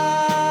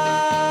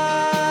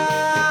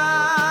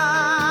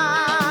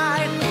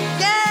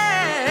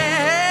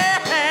 Yeah!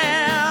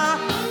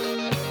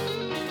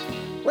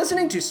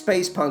 Listening to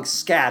space punk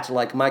scat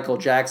like Michael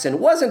Jackson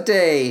wasn't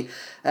a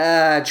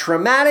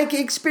traumatic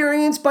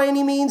experience by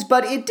any means,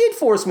 but it did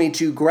force me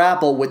to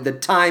grapple with the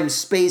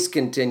time-space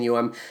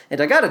continuum,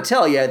 and I gotta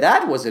tell you,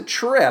 that was a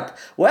trip.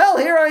 Well,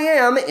 here I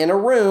am, in a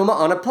room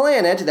on a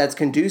planet that's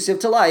conducive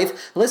to life,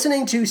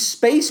 listening to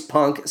space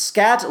punk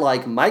scat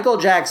like Michael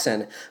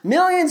Jackson.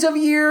 Millions of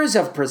years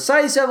of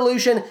precise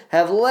evolution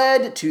have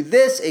led to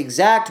this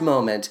exact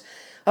moment.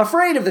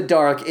 Afraid of the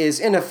Dark is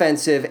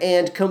inoffensive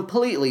and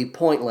completely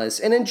pointless,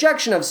 an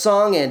injection of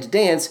song and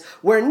dance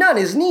where none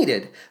is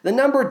needed. The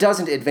number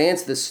doesn't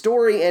advance the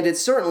story, and it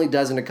certainly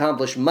doesn't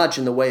accomplish much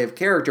in the way of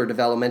character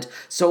development,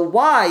 so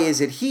why is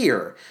it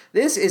here?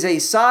 This is a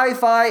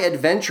sci-fi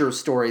adventure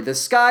story. The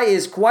sky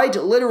is quite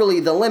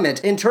literally the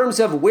limit in terms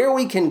of where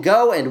we can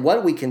go and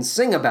what we can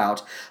sing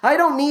about. I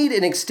don't need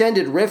an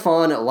extended riff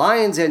on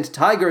lions and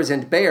tigers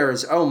and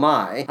bears, oh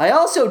my. I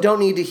also don't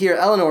need to hear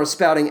Eleanor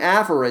spouting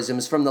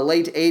aphorisms from the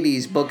late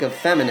 80s book of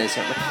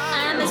feminism.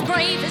 I'm as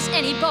brave as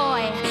any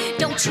boy.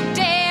 Don't you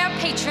dare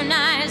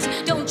patronize.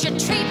 Don't you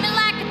treat me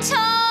like a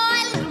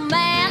toy. Little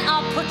man,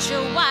 I'll put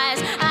you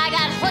wise. I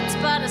got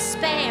chutzpah to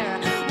spare.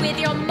 With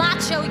your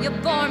macho, you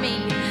bore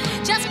me.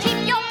 Just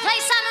keep your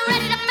place. I'm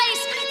ready to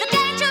face the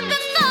danger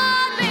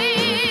before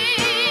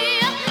me.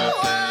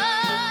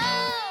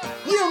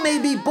 Whoa. You may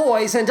be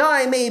boys and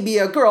I may be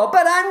a girl,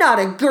 but I'm not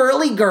a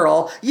girly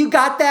girl. You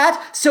got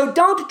that? So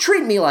don't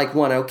treat me like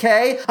one,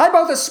 okay? I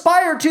both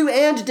aspire to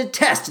and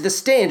detest the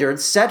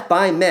standards set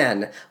by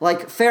men.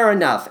 Like, fair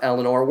enough,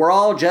 Eleanor. We're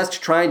all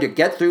just trying to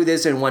get through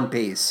this in one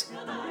piece.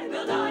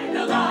 They'll die.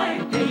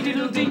 Hey,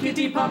 diddle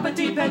dinkety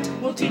poppity pet.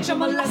 We'll teach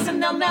them a lesson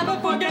they'll never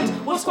forget.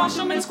 We'll squash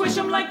them and squish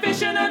them like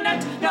fish in a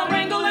net. They'll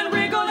wrangle and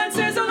wriggle and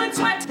sizzle and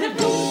sweat. They're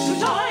doomed to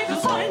die, they'll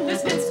find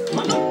this bits.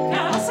 One look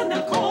at us and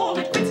they'll call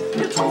it quits.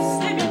 We'll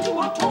toss them into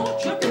our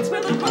torture pits.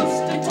 We'll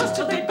roast and toast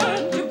till they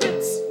burn to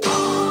bits.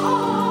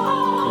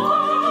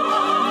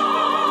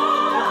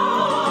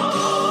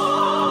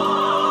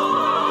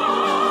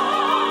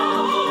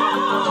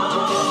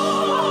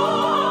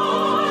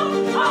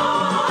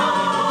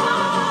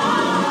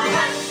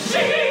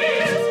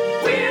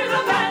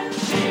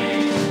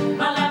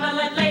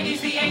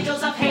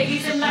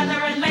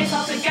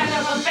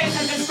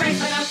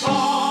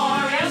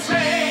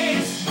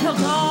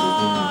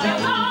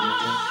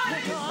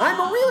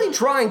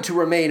 Trying to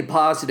remain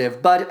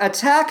positive, but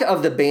Attack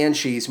of the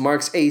Banshees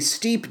marks a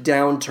steep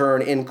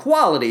downturn in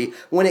quality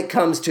when it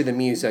comes to the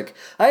music.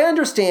 I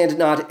understand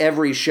not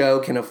every show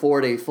can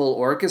afford a full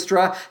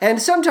orchestra,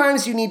 and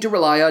sometimes you need to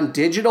rely on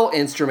digital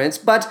instruments,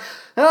 but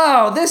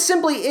Oh, this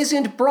simply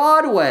isn't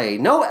Broadway.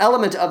 No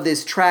element of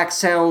this track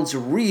sounds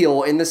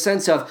real in the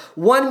sense of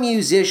one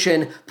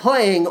musician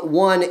playing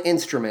one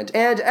instrument,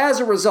 and as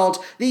a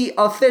result, the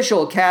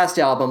official cast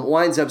album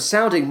winds up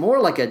sounding more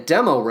like a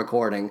demo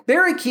recording.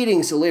 Barry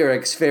Keating's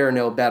lyrics fare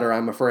no better,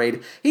 I'm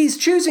afraid. He's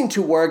choosing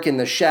to work in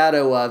the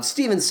shadow of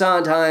Stephen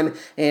Sondheim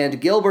and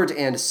Gilbert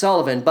and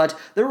Sullivan, but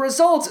the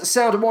results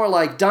sound more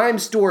like dime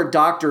store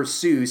Dr.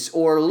 Seuss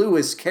or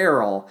Lewis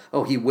Carroll.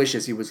 Oh, he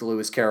wishes he was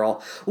Lewis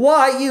Carroll.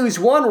 Why use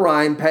one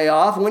rhyme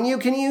payoff when you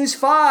can use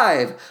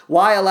 5?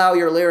 Why allow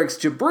your lyrics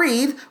to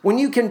breathe when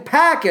you can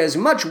pack as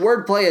much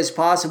wordplay as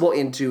possible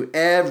into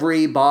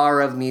every bar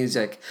of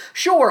music?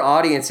 Sure,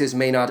 audiences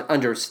may not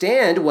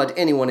understand what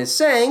anyone is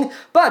saying,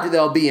 but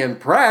they'll be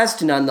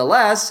impressed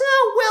nonetheless.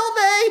 Will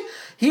they?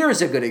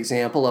 Here's a good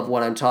example of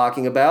what I'm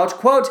talking about.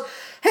 Quote,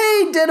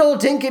 "Hey, diddle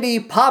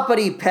dinkety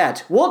poppity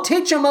pet, we'll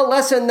teach 'em a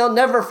lesson they'll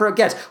never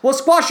forget. We'll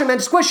squash 'em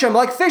and squish 'em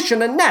like fish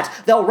in a net.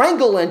 They'll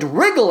wrangle and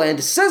wriggle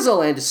and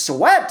sizzle and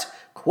sweat."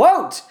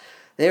 Quote,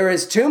 "There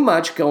is too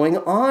much going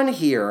on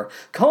here.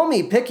 Call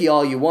me picky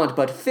all you want,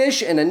 but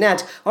fish in a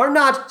net are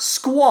not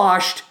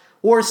squashed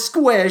or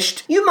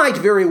squished. You might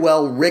very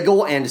well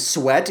wriggle and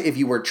sweat if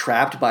you were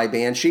trapped by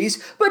banshees,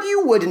 but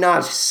you would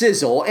not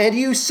sizzle, and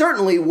you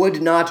certainly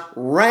would not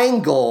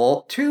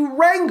wrangle. To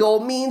wrangle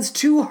means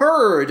to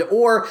herd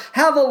or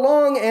have a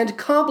long and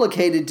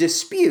complicated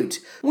dispute.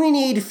 We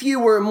need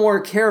fewer, more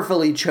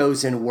carefully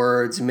chosen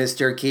words,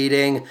 Mr.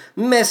 Keating.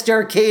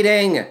 Mr.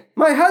 Keating!"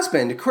 My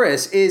husband,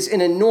 Chris, is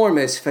an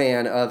enormous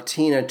fan of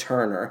Tina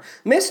Turner.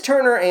 Miss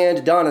Turner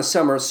and Donna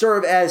Summer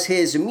serve as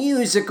his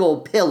musical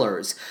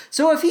pillars.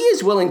 So if he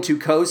is willing to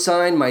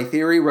co-sign my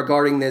theory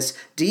regarding this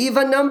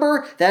diva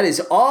number, that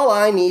is all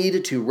I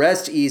need to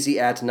rest easy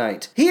at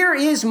night. Here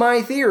is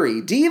my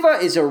theory. Diva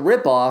is a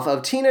ripoff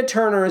of Tina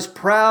Turner's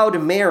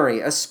Proud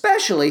Mary,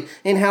 especially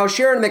in how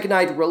Sharon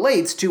McKnight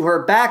relates to her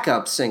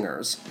backup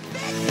singers.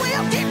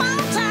 We'll keep on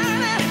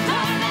turning,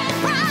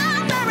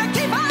 primary,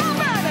 keep on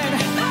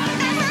burning,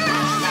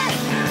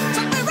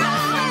 and we're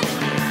rolling,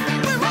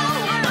 so we're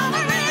rolling on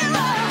the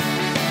river.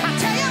 I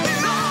tell you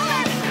we're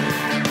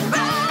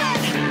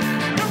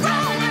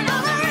rolling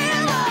on the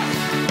river.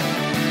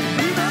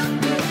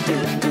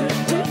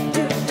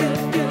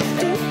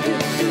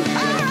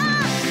 All right.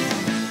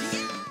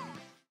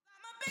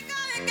 I'm a big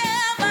guy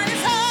girl, but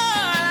it's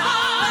hard.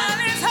 Well,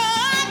 it's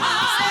hard.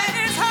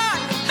 Say it's hard.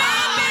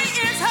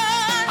 Baby, it's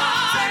hard.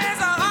 Say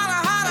it's a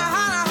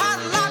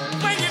hard lot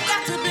when you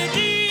got to be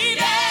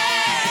diva.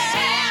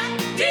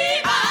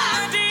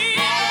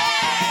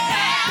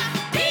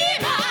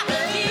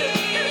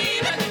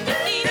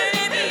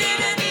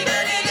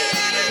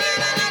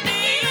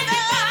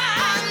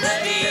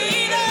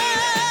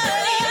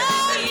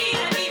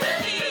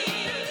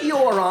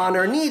 Your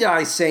Honor, need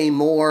I say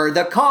more?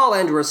 The call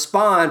and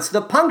response,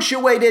 the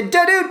punctuated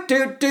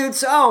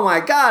doot-doot-doots. Oh my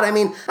God, I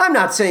mean, I'm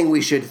not saying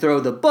we should throw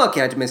the book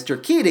at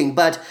Mr. Keating,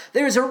 but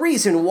there's a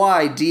reason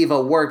why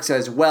Diva works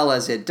as well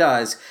as it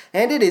does,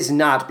 and it is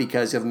not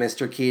because of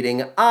Mr.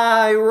 Keating.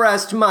 I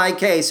rest my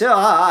case.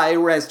 I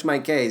rest my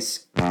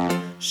case.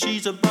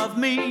 She's above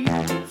me,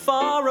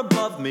 far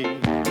above me,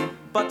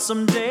 but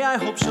someday I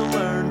hope she'll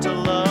learn to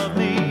love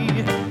me.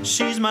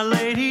 She's my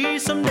lady,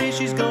 someday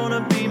she's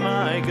gonna be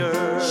my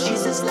girl.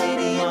 She's his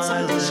lady and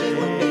someday she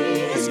will be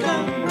his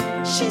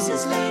girl. She's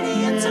his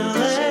lady and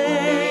someday she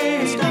will be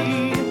his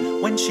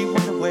girl. When she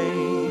went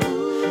away,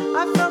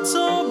 I felt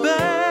so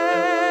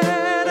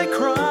bad, I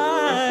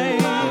cried.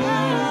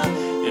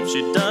 If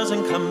she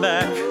doesn't come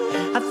back,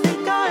 I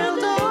think I'll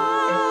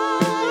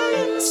die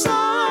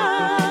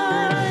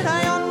inside.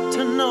 I ought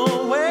to know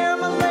where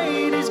my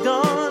lady's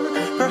gone.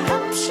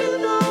 Perhaps you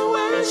know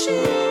where she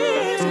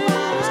is.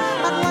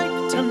 I'd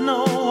like to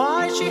know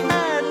why she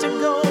had to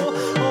go.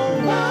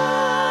 Oh,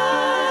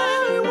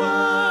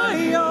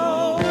 why,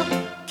 oh.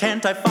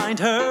 Can't I find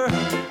her?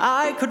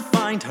 I could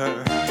find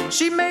her.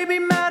 She may be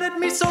mad at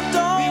me, so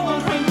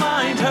don't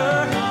remind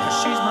her.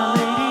 'Cause she's my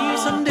lady,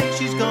 someday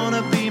she's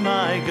gonna be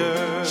my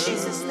girl.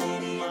 She's his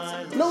lady and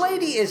someday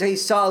Milady is a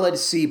solid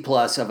C+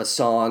 of a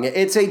song.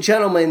 It's a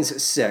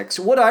gentleman's 6.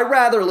 Would I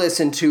rather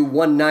listen to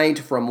One Night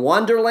from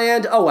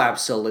Wonderland? Oh,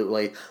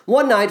 absolutely.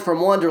 One Night from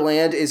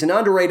Wonderland is an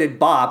underrated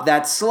bop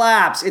that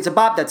slaps. It's a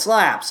bop that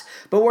slaps.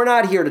 But we're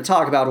not here to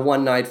talk about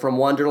One Night from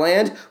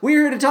Wonderland.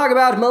 We're here to talk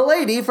about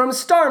Milady from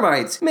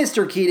Starmites.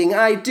 Mr. Keating,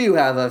 I do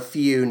have a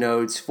few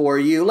notes for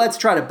you. Let's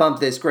try to bump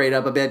this grade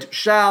up a bit,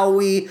 shall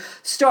we?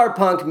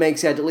 Starpunk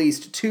makes at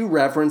least 2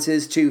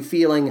 references to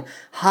feeling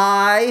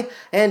high,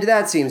 and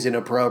that seems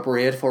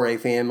inappropriate for a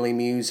family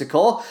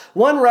musical.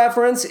 1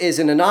 reference is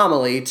an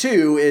anomaly,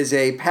 2 is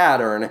a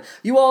pattern.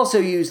 You also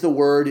use the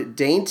word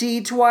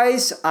dainty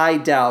twice. I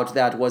doubt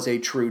that was a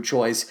true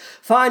choice.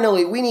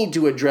 Finally, we need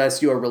to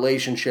address your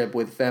relationship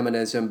with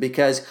feminism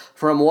because,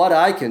 from what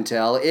I can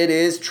tell, it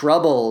is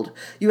troubled.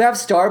 You have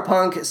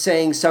Starpunk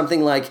saying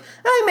something like,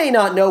 "I may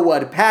not know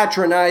what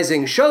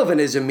patronizing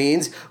chauvinism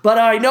means, but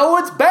I know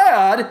it's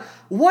bad."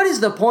 What is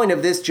the point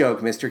of this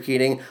joke, Mr.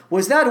 Keating?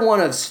 Was that one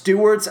of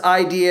Stuart's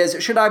ideas?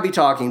 Should I be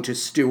talking to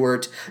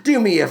Stuart? Do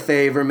me a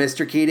favor,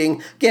 Mr.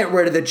 Keating. Get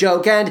rid of the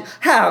joke and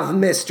have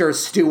Mr.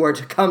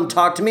 Stewart come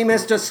talk to me,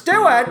 Mr.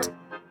 Stewart!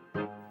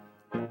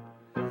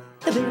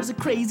 There's a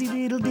crazy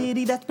little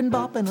ditty that's been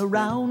bopping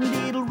around.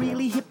 It'll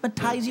really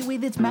hypnotize you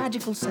with its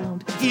magical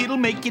sound. It'll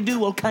make you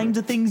do all kinds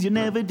of things you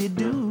never did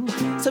do.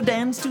 So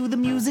dance to the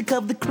music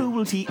of the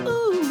cruelty.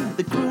 Ooh,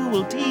 the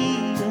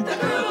cruelty. The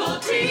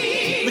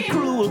cruelty. The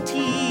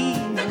cruelty.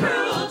 The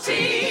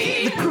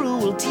cruelty. The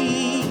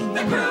cruelty.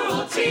 The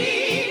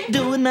cruelty.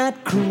 Doing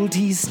that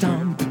cruelty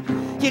stomp.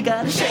 You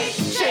gotta shake,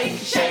 shake,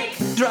 shake.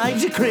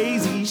 Drives you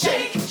crazy.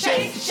 Shake,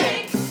 shake,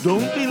 shake.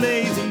 Don't be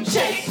lazy.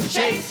 Shake,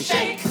 shake,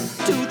 shake.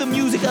 To the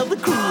music of the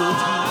cruelty.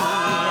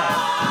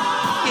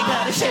 You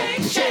gotta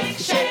shake, shake,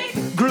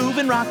 shake. Groove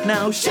and rock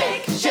now.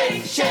 Shake,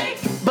 shake, shake.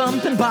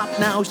 Bump and pop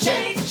now.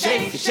 Shake,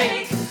 shake,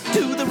 shake.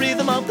 To the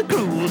rhythm of the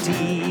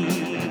cruelty.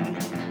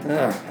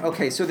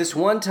 Okay, so this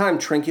one time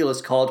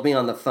Trinculus called me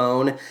on the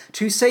phone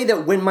to say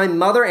that when my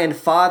mother and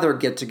father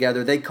get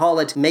together, they call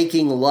it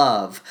making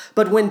love.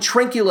 But when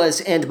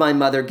Trinculus and my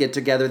mother get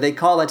together, they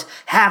call it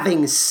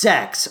having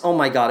sex. Oh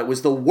my god, it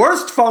was the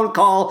worst phone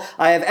call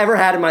I have ever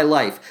had in my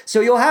life. So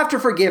you'll have to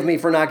forgive me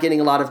for not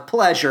getting a lot of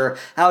pleasure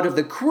out of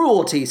the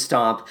Cruelty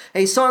Stomp,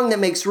 a song that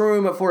makes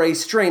room for a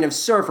strain of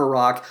surfer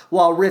rock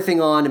while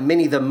riffing on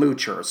Minnie the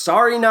Moocher.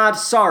 Sorry not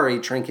sorry,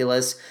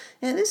 Trinculus.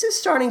 And this is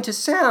starting to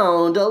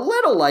sound a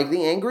little like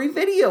the angry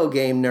video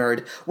game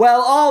nerd.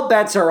 Well, all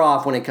bets are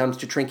off when it comes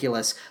to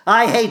Trinculus.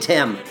 I hate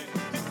him.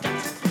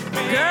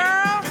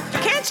 Girl,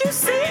 can't you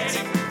see it?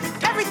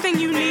 Everything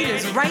you need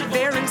is right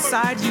there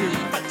inside you.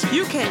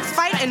 You can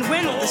fight and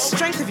win with the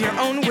strength of your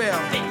own will.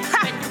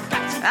 Ha!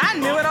 I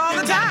knew it all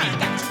the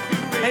time.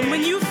 And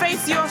when you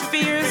face your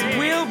fears,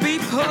 we'll be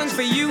pulling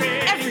for you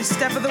every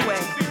step of the way.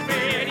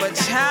 But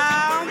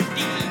child,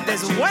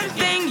 there's one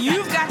thing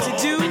you've got to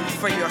do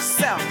for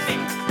yourself. You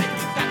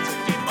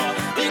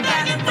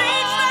gotta reach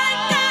right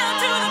down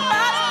to the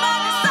bottom of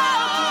your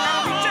soul.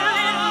 You gotta reach a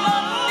little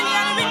more, then you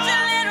gotta reach a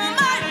little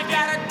more. You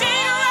gotta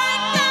dig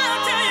right down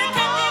till you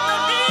can't dig no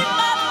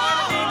deeper.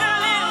 You gotta dig a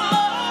little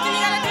more, then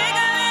you gotta dig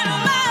a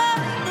little more.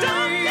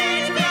 Don't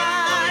reach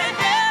right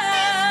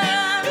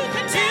down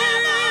to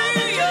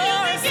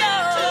your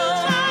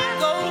soul.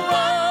 Go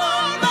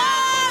on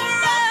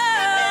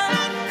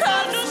around,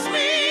 'cause the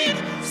sweet,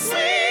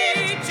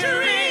 sweet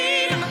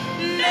dream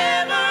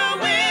never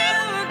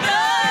will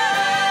die.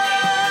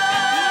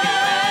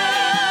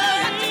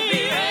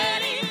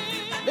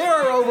 There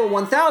are over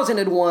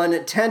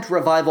 1,001 tent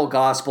revival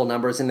gospel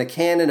numbers in the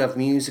canon of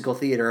musical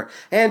theater,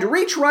 and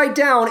Reach Right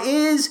Down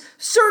is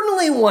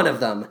certainly one of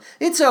them.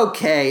 It's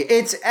okay,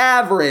 it's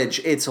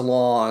average, it's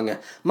long.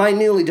 My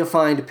newly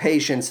defined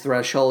patience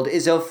threshold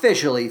is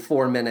officially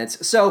 4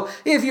 minutes, so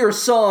if your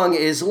song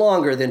is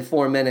longer than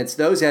 4 minutes,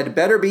 those had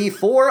better be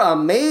 4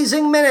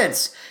 amazing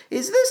minutes.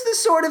 Is this the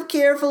sort of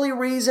carefully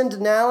reasoned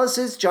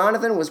analysis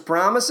Jonathan was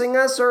promising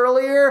us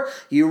earlier?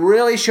 You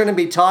really shouldn't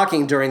be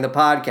talking during the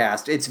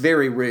podcast. It's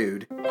very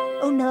rude.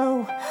 Oh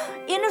no,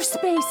 inner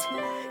space.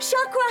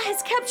 Chakra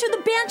has captured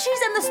the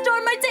Banshees and the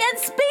Starmites and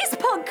Space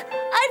Punk.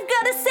 I've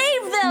got to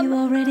save them. You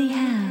already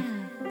have.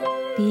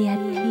 Be at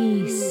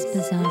peace,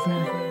 Bizarra.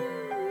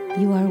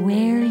 You are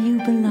where you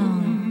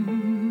belong.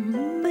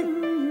 But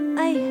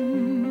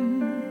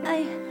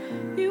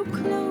You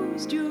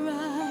closed your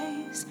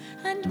eyes,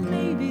 and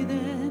maybe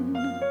then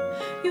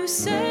you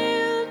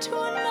sailed to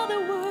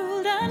another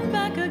world and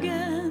back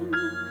again.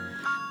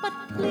 But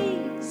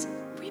please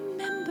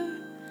remember,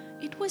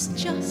 it was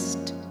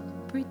just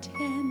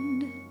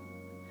pretend.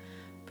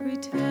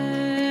 Pretend,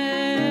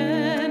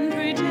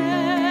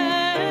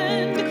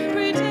 pretend,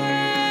 pretend.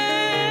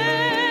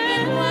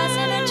 It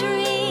wasn't a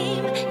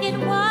dream. It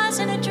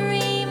wasn't a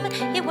dream.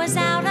 It was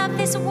out of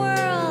this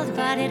world,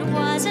 but it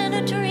wasn't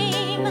a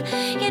dream.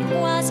 It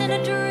wasn't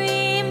a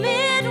dream.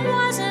 It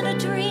wasn't a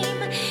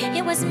dream.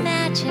 It was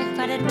magic,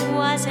 but it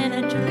wasn't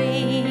a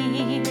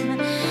dream.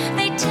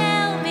 They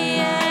tell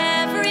me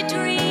every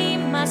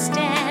dream must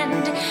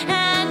end,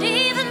 and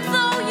even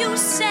though you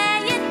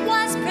say it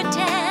was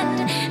pretend,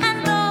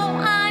 and though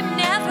I'm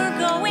never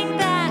going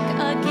back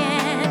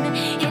again,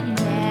 it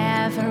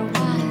never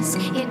was,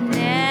 it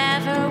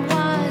never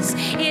was,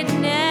 it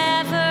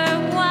never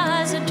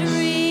was a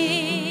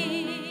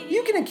dream.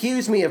 You can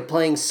accuse me of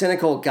playing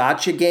cynical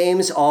gotcha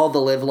games all the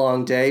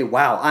livelong day.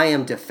 Wow, I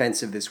am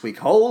defensive this week.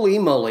 Holy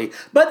moly.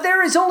 But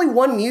there is only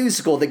one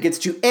musical that gets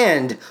to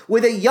end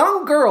with a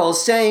young girl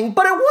saying,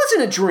 "But it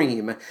wasn't a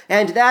dream."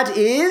 And that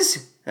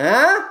is...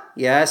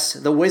 Yes,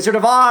 The Wizard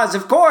of Oz,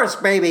 of course,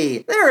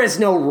 baby. There is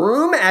no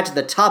room at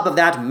the top of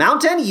that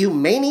mountain, you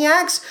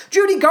maniacs.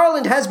 Judy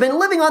Garland has been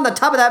living on the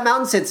top of that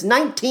mountain since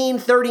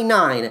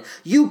 1939.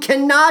 You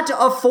cannot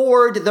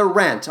afford the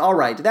rent. All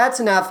right, that's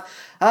enough.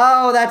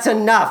 Oh, that's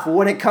enough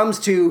when it comes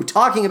to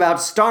talking about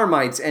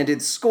Starmites and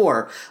its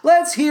score.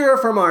 Let's hear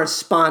from our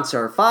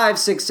sponsor,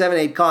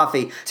 5678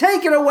 Coffee.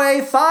 Take it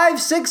away,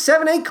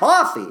 5678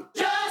 Coffee.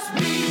 Just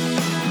be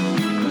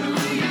who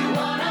you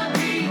wanna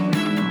be.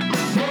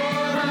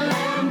 More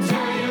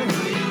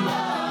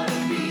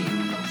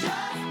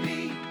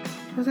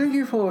Well, thank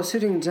you for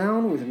sitting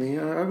down with me.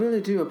 I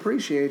really do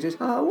appreciate it.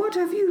 What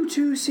have you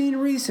two seen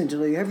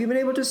recently? Have you been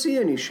able to see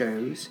any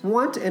shows?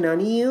 What an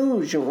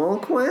unusual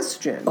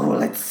question. Oh,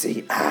 let's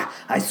see.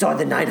 I saw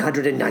the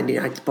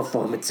 999th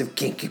performance of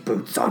Kinky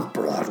Boots on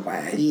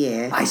Broadway.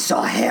 Yeah. I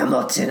saw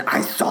Hamilton.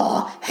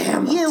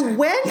 You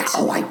went? Yeah,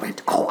 I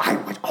went.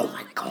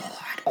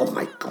 Oh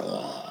my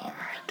God.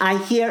 I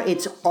hear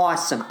it's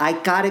awesome. I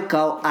gotta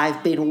go.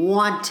 I've been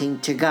wanting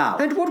to go.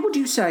 And what would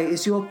you say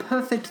is your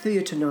perfect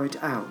theater night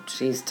out?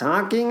 She's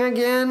talking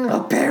again?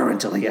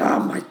 Apparently. Oh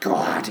my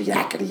God.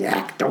 Yakety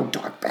yak. Don't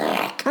talk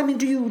back. I mean,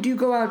 do you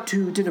go out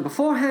to dinner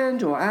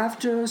beforehand or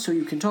after so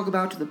you can talk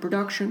about the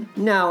production?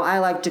 No, I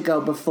like to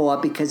go before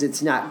because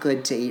it's not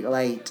good to eat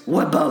late.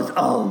 We're both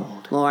old.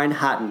 Lauren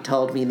Hutton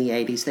told me in the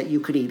 80s that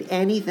you could eat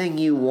anything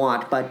you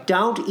want, but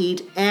don't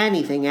eat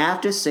anything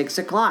after 6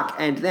 o'clock,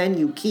 and then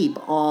you keep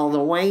all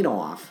the weight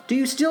off. Do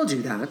you still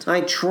do that?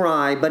 I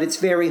try, but it's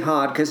very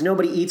hard because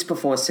nobody eats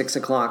before 6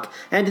 o'clock.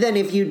 And then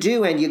if you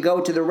do and you go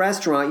to the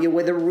restaurant, you're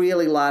with a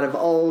really lot of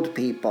old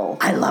people.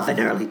 I love an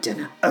early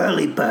dinner.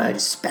 Early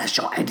bird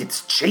special, and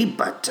it's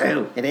cheaper,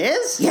 too. It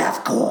is? Yeah,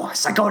 of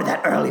course. I go to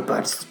that early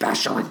bird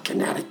special in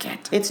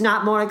Connecticut. It's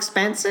not more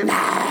expensive?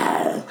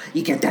 No.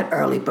 You get that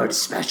early bird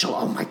special.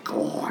 Oh my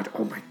God.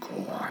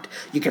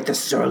 You get the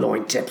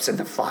sirloin tips and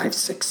the 5,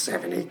 6,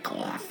 7, 8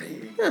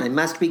 coffee. I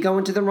must be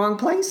going to the wrong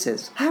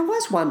places. I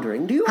was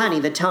wondering, do you... Honey,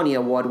 the Tony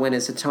Award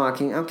winners are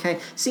talking, okay?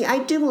 See, I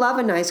do love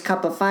a nice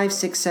cup of 5,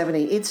 6, 7,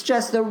 8. It's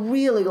just the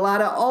really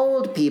lot of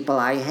old people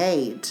I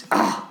hate.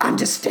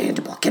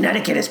 Understandable.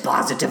 Connecticut is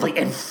positively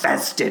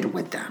infested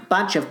with them.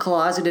 Bunch of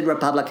closeted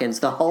Republicans,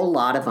 the whole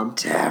lot of them.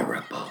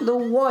 Terrible. The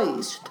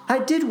worst. I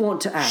did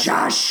want to ask...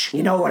 Shush!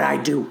 You know what I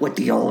do with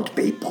the old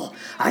people?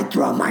 I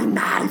throw my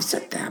knives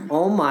at them.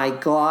 Oh my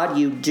God,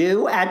 you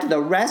do? At the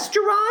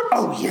restaurant?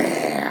 Oh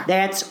yeah.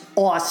 That's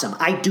awesome.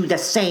 I do the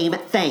same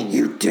thing.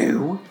 You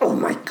do? Oh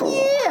my God.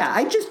 Yeah,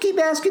 I just keep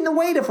asking the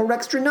waiter for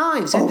extra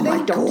knives, and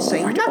they don't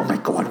say nothing. Oh my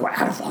God, we're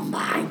out of our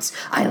minds.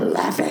 I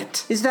love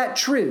it. Is that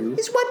true?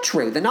 Is what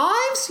true? The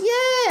knives?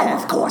 Yeah.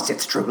 Of course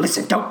it's true.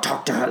 Listen, don't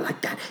talk to her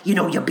like that. You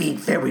know you're being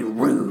very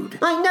rude.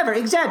 I never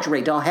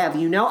exaggerate, I'll have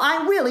you know.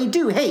 I really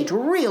do hate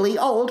really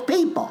old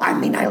people. I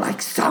mean, I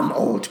like some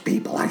old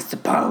people, I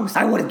suppose.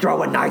 I wouldn't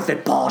throw a knife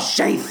at Paul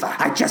Schaefer.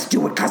 I just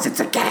do it because it's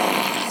a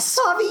gas.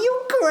 Harvey,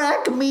 you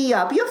crack me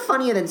up. You're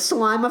funnier than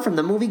Slimer from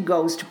the movie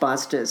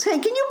Ghostbusters. Hey,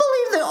 can you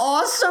believe the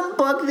awesome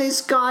book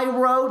this guy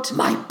wrote?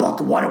 My book?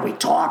 What are we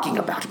talking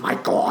about? My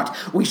God,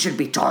 we should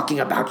be talking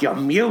about your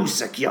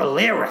music, your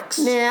lyrics.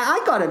 Nah,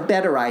 I got a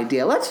better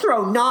idea. Let's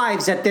throw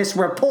knives at this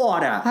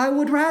reporter. I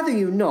would rather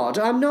you not.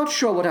 I'm not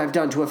sure what I've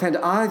done to offend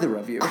either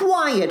of you.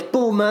 Quiet,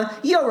 Boomer.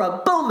 You're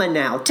a boomer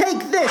now.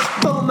 Take this,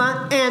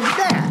 Boomer, and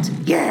that.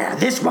 Yeah,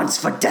 this one's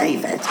for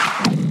David.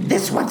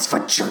 This one's for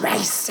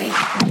Tracy.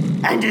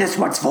 And this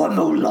one's for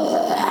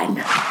Mulan.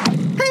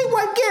 Hey,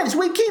 what gives?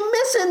 We keep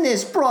missing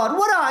this broad.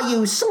 What are you,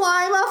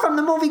 Slimer from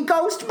the movie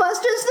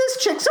Ghostbusters? This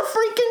chick's a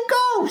freaking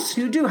ghost.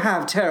 You do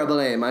have terrible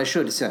aim, I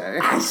should say.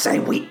 I say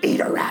we eat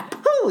her up.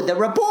 Who, the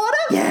reporter?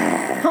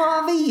 Yeah.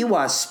 Harvey, you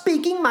are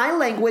speaking my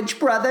language,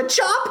 brother.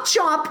 Chop,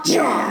 chop, chop.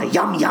 Yeah,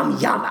 yum, yum,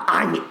 yum.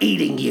 I'm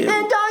eating you.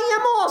 And I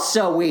am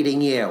also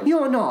eating you.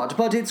 You're not,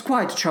 but it's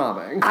quite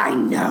charming. I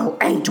know,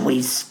 ain't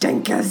we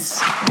stinkers?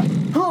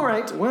 All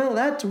right, well,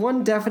 that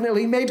one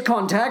definitely made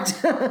contact.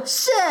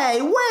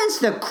 Say, where's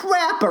the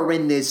crapper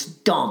in this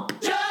dump?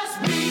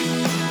 Just be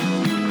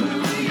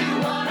who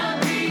you wanna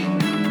be.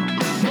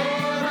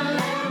 Never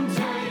let 'em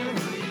tell you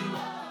who you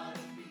are.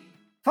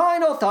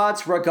 Final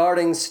thoughts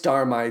regarding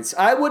Starmites.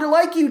 I would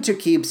like you to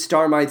keep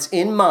Starmites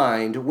in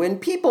mind when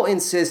people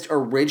insist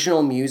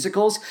original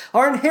musicals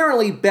are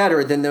inherently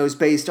better than those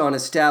based on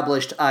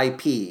established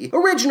IP.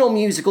 Original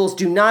musicals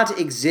do not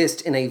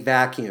exist in a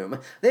vacuum.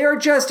 They are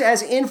just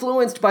as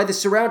influenced by the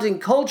surrounding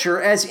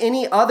culture as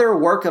any other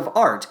work of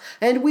art,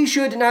 and we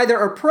should neither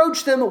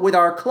approach them with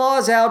our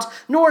claws out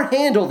nor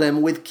handle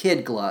them with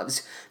kid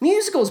gloves.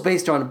 Musicals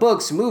based on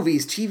books,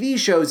 movies, TV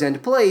shows,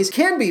 and plays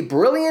can be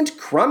brilliant,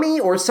 crummy,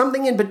 or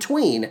something in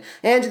between,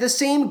 and the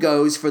same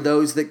goes for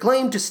those that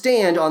claim to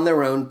stand on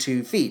their own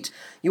 2 feet.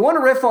 You want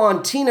to riff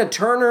on Tina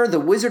Turner, The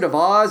Wizard of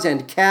Oz,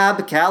 and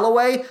Cab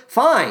Calloway?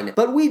 Fine,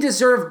 but we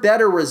deserve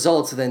better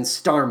results than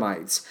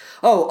Starmites.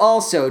 Oh,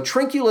 also,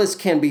 Trinculus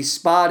can be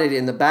spotted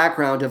in the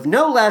background of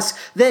no less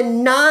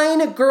than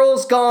 9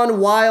 Girls Gone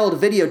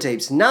Wild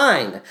videotapes.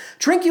 9!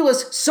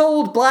 Trinculus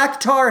sold black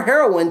tar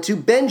heroin to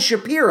Ben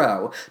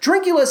Shapiro.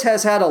 Trinculus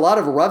has had a lot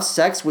of rough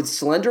sex with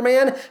Slender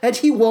Man, and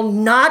he will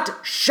not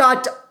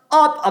shut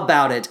up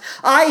about it.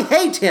 I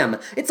hate him.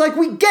 It's like,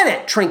 we get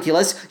it,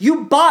 Trinculus.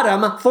 You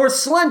bottom for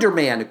Slender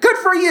Man. Good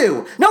for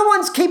you. No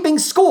one's keeping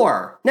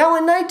score. Now,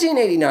 in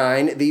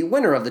 1989, the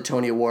winner of the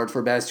Tony Award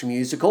for Best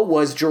Musical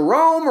was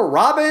Jerome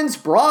Robbins'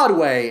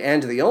 Broadway,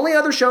 and the only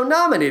other show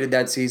nominated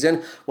that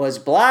season was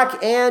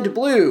Black and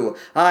Blue.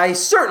 I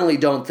certainly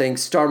don't think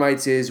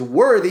Starmites is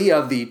worthy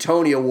of the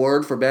Tony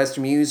Award for Best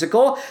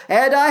Musical,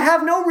 and I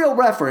have no real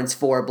reference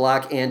for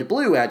Black and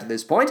Blue at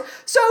this point,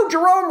 so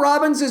Jerome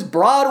Robbins'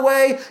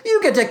 Broadway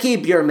you get to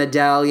keep your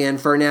medallion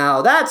for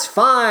now. That's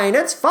fine.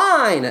 It's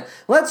fine.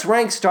 Let's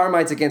rank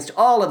Starmites against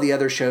all of the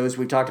other shows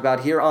we've talked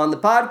about here on the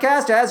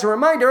podcast. As a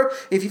reminder,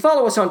 if you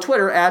follow us on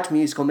Twitter at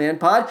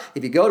MusicalManPod,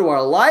 if you go to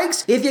our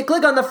likes, if you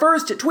click on the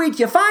first tweet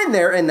you find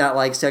there in that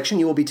like section,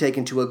 you will be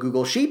taken to a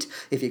Google Sheet.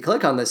 If you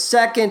click on the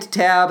second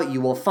tab,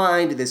 you will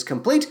find this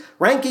complete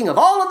ranking of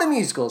all of the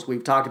musicals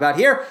we've talked about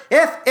here.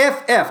 If,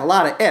 a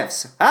lot of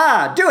ifs.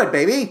 Do it,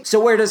 baby. So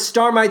where does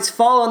Starmites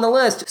fall on the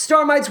list?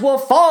 Starmites will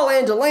fall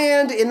and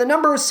land in the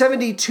number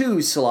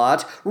 72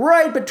 slot,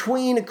 right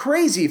between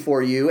Crazy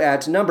For You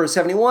at number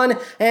 71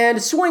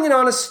 and Swinging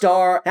on a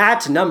Star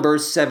at number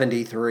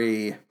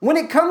 73. When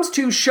it comes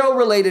to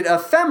show-related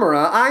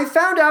ephemera, I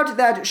found out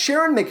that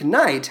Sharon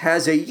McKnight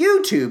has a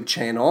YouTube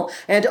channel,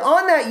 and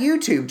on that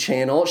YouTube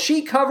channel,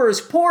 she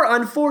covers Poor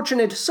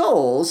Unfortunate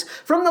Souls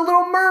from The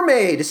Little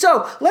Mermaid.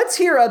 So let's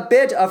hear a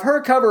bit of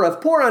her cover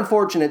of Poor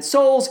Unfortunate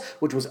Souls,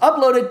 which was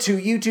uploaded to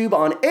YouTube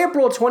on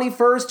April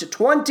 21st,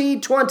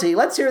 2020.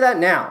 Let's hear that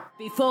now.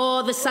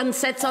 Before the sun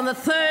sets on the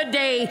third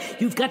day,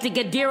 you've got to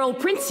get dear old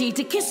Princey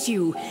to kiss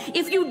you.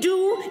 If you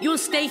do, you'll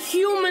stay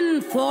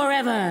human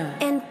forever.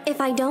 And if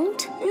I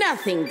don't?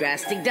 Nothing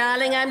drastic,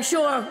 darling, I'm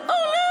sure.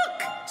 Oh,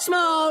 look!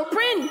 Small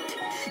print.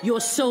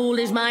 Your soul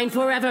is mine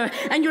forever,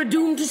 and you're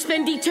doomed to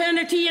spend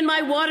eternity in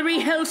my watery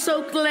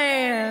hell-soaked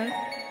lair.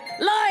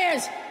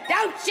 Lawyers,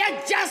 don't you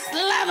just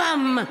love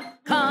 'em?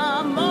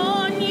 Come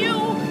on, you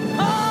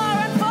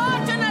poor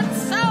unfortunate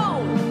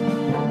soul.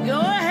 Go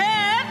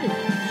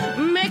ahead,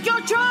 make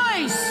your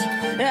choice.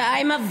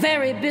 I'm a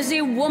very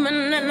busy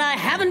woman, and I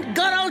haven't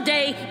got all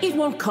day. It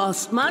won't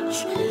cost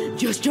much,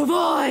 just your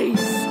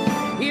voice.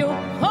 You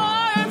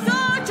poor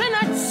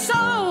unfortunate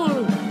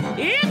soul.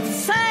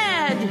 It's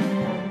sad,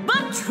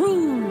 but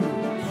true.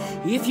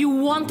 If you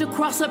want to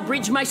cross a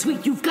bridge, my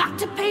sweet, you've got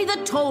to pay the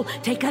toll.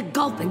 Take a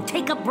gulp and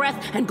take a breath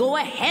and go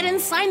ahead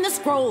and sign the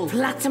scroll.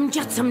 Flotsam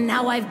jetsam,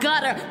 now I've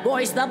got her.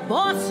 Boys, the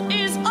boss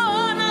is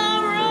on a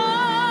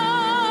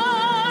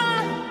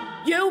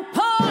roll. You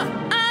poor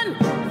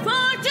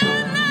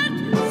unfortunate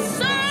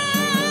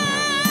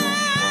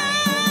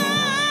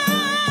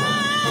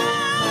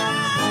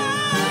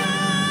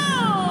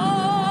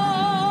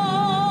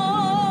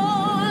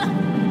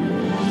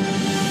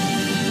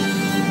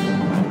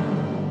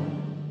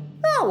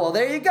Well,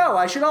 there you go.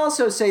 I should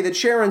also say that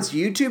Sharon's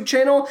YouTube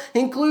channel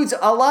includes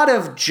a lot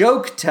of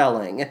joke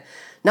telling.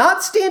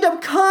 Not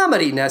stand-up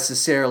comedy,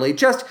 necessarily,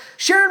 just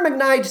Sharon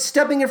McKnight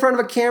stepping in front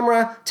of a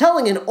camera,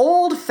 telling an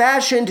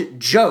old-fashioned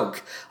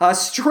joke, a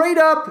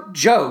straight-up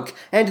joke,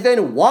 and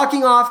then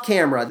walking off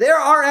camera. There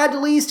are at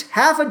least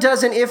half a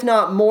dozen, if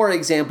not more,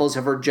 examples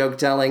of her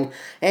joke-telling,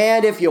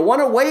 and if you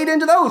want to wade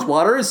into those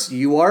waters,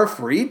 you are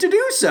free to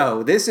do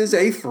so. This is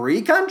a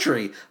free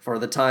country, for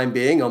the time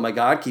being. Oh my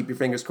god, keep your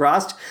fingers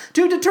crossed.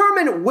 To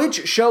determine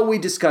which show we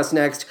discuss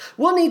next,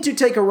 we'll need to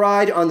take a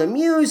ride on the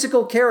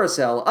musical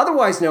carousel,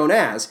 otherwise known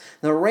as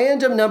the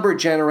random number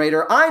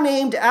generator I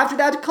named after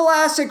that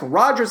classic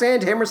Rodgers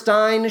and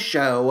Hammerstein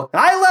show.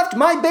 I left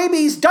my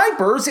baby's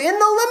diapers in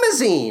the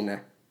limousine.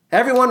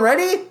 Everyone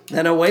ready?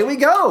 Then away we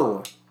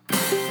go.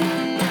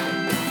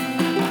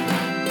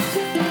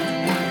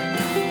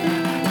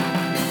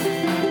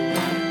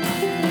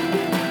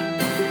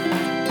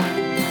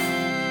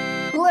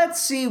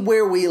 Let's see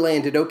where we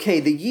landed. Okay,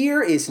 the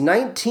year is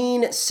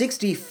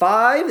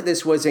 1965.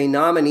 This was a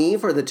nominee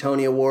for the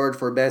Tony Award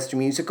for Best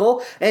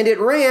Musical, and it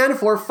ran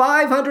for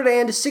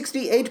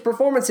 568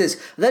 performances.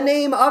 The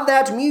name of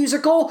that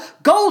musical,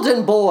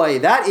 Golden Boy.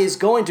 That is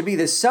going to be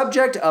the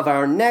subject of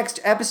our next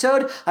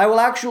episode. I will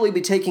actually be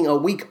taking a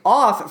week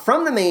off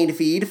from the main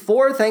feed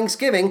for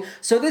Thanksgiving,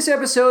 so this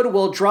episode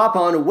will drop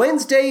on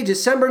Wednesday,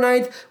 December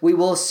 9th. We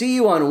will see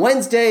you on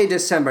Wednesday,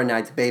 December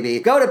 9th, baby.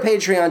 Go to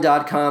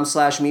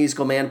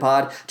patreon.com/musicalmanpod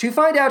to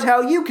find out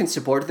how you can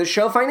support the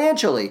show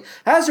financially.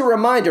 As a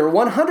reminder,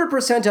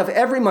 100% of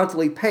every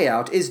monthly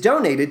payout is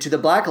donated to the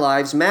Black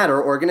Lives Matter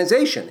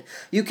organization.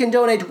 You can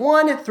donate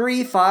 $1,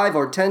 $3, $5,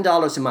 or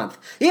 $10 a month.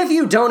 If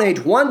you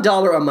donate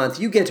 $1 a month,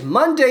 you get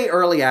Monday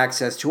early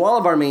access to all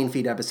of our main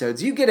feed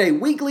episodes. You get a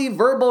weekly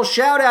verbal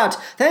shout out.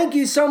 Thank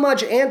you so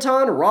much,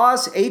 Anton,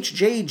 Ross,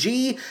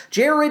 HJG,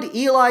 Jared,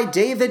 Eli,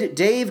 David,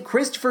 Dave,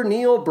 Christopher,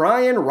 Neil,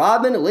 Brian,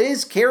 Robin,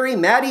 Liz, Carrie,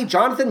 Maddie,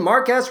 Jonathan,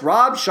 Mark S.,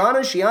 Rob,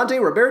 Shauna,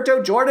 Shiante, Roberto,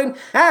 Jordan,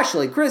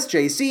 Ashley, Chris,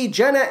 JC,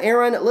 Jenna,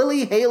 Aaron,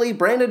 Lily, Haley,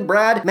 Brandon,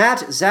 Brad,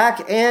 Matt,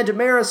 Zach, and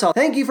Marisol.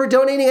 Thank you for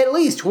donating at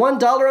least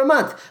 $1 a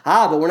month.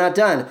 But we're not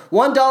done.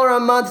 $1 a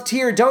month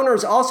tier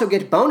donors also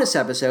get bonus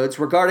episodes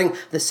regarding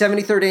the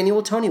 73rd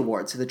Annual Tony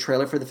Awards, the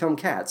trailer for the film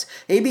Cats,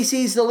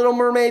 ABC's The Little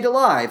Mermaid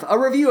Live, a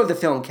review of the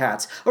film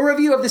Cats, a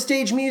review of the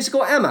stage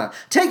musical Emma,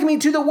 Take Me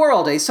to the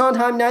World, a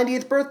Sondheim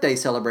 90th birthday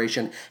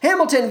celebration,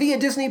 Hamilton via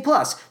Disney+,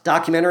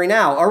 Documentary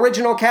Now,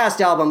 original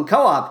cast album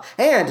Co-op,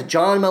 and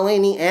John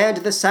Mulaney and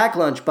the Sack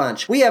Lunch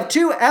Bunch. We have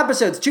 2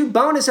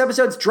 bonus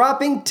episodes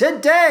dropping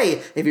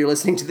today. If you're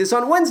listening to this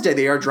on Wednesday,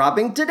 they are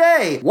dropping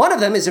today. One of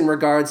them is in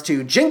regards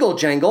to Jingle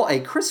Jangle, A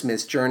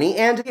Christmas Journey,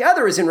 and the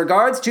other is in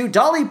regards to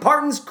Dolly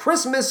Parton's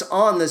Christmas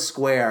on the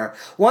Square.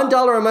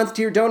 $1 a month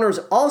tier donors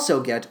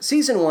also get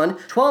Season 1,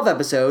 12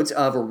 episodes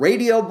of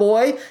Radio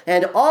Boy,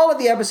 and all of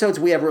the episodes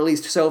we have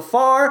released so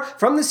far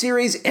from the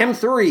series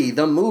M3,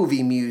 The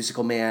Movie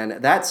Musical Man.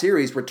 That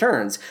series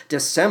returns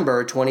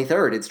December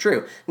 23rd, it's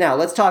true. Now,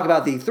 let's talk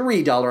about the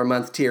 $3 a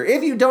month tier.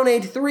 If you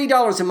donate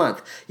 $3 a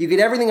month, you get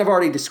everything I've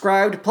already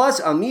described, plus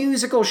a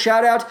musical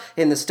shout-out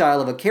in the style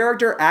of a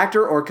character,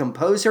 actor, or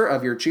composer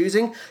of your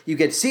choosing. You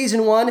get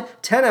Season 1,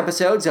 10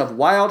 episodes of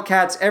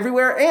Wildcats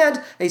Everywhere,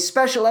 and a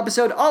special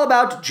episode all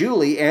about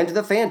Julie and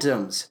the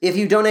Phantoms. If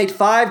you donate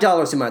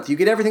 $5 a month, you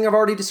get everything I've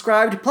already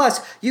described,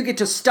 plus you get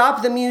to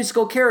stop the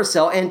musical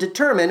carousel and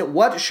determine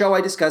what show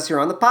I discuss here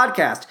on the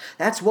podcast.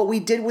 That's what we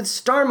did with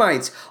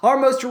Starmites. Our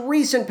most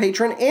recent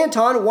patron,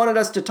 Anton, wanted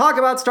us to talk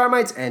about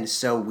Starmites, and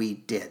so we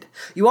did.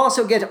 You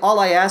also get All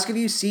I Ask of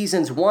You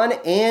Seasons 1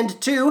 and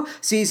 2.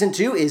 Season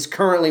 2 is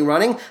currently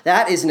running.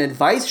 That is an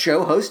advice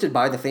show hosted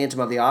by the Phantom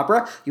of the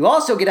Opera. You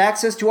also get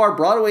access to our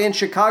Broadway and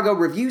Chicago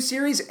review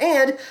series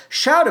and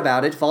Shout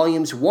About It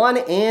Volumes 1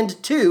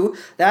 and 2.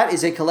 That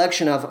is a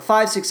collection of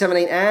 5, 6, 7,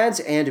 8 ads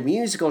and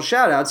musical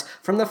shoutouts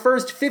from the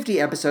first 50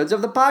 episodes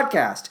of the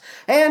podcast.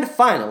 And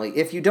finally,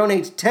 if you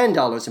donate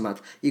 $10 a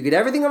month, you get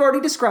everything I've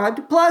already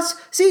described, plus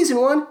Season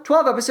 1,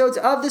 12 episodes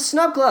of The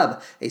Snub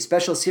Club, a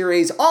special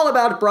series all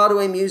about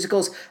Broadway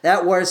musicals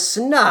that were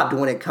snubbed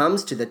when it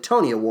comes to the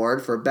Tony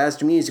Award for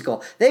Best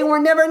Musical. They were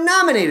never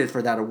nominated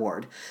for that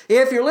award.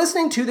 If you're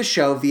listening to the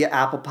show via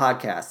Apple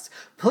Podcasts,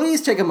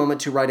 please take a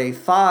moment to write a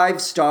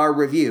 5-star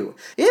review.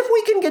 If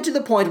we can get to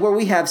the point where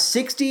we have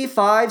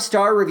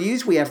 65-star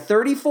reviews, we have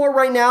 34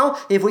 right now.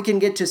 If we can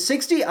get to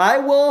 60, I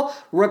will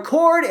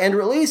record and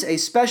release a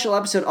special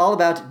episode all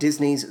about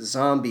Disney's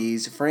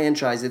Zombies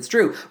franchise. It's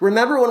true.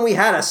 Remember when we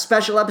had a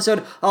special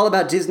episode all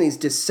about Disney's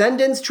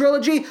Descendants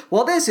trilogy?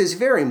 Well, this is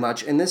very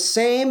much in the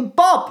same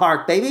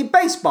ballpark, baby.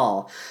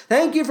 Baseball.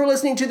 Thank you for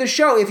listening to the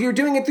show. If you're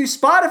doing it through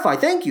Spotify,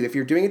 thank you. If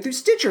you're doing it through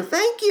Stitcher,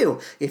 thank you.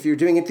 If you're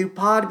doing it through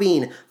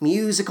Podbean,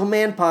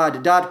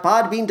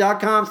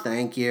 musicalmanpod.podbean.com.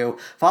 Thank you.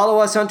 Follow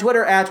us on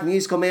Twitter at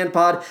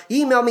musicalmanpod.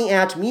 Email me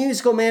at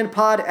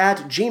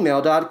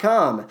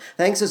musicalmanpod@gmail.com.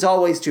 Thanks as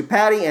always to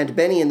Patty and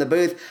Benny in the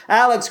booth,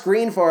 Alex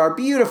Green for our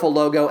beautiful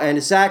logo,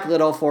 and Zach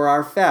Little for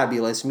our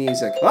fabulous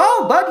music.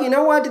 Oh, but you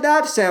know what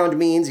that sound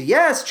means?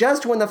 Yes,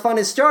 just when the fun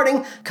is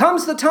starting,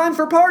 comes the time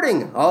for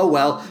parting. Oh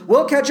well,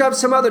 we'll catch up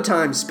some other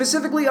time,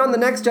 specifically on the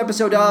next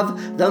episode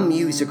of The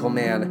Musical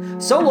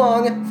Man. So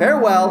long,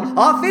 farewell,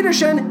 auf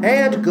Wiedersehen,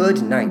 and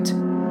good night.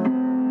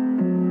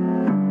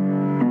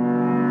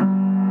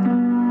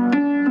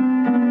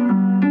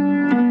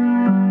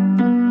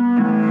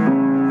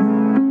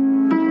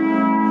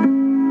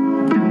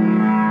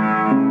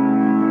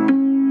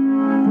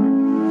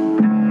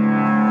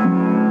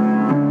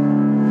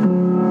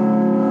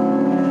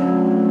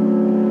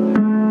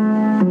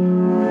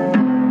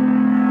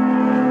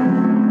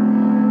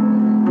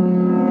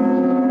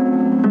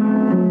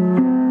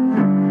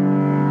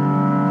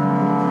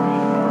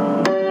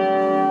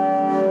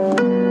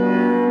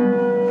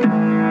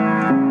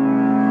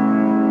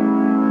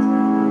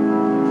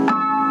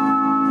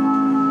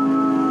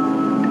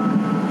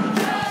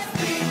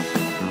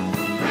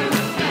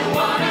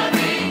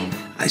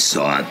 I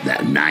saw the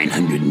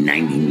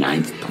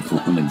 999th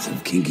performance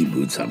of Kinky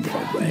Boots on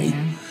Broadway.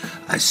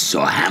 I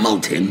saw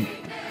Hamilton.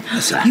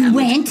 You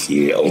went?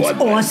 Yeah,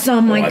 it's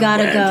awesome. I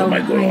gotta go. I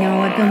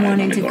know. I've been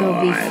wanting to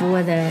go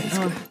before that.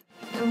 Oh.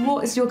 And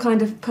what is your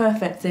kind of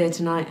perfect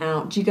theatre night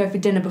out? Do you go for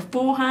dinner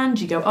beforehand?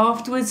 Do you go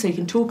afterwards so you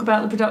can talk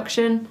about the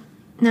production?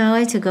 No, I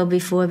like to go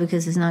before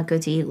because it's not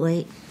good to eat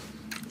late.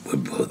 We're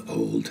both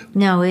old.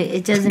 No,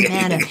 it doesn't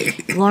matter.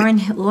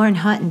 Lauren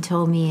Hutton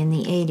told me in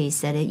the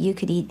 80s that you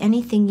could eat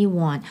anything you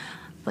want,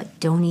 but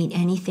don't eat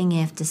anything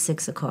after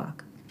 6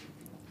 o'clock.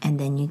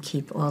 And then you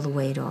keep all the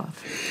weight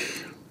off.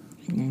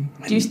 Do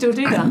you still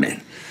do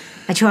that?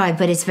 I try,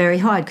 but it's very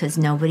hard because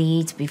nobody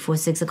eats before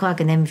 6 o'clock.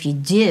 And then if you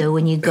do,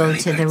 when you go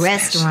to the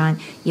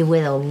restaurant, you're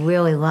with a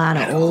really lot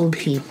of old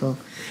people.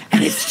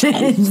 And it's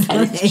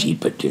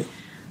cheaper, too.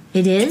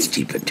 It is? It's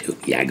cheaper, too.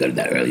 Yeah, I go to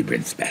the early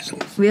bird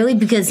specials. Really?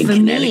 Because for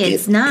me,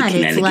 it's not.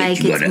 It's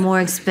like it's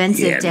more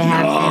expensive to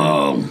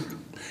have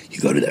them. You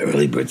go to the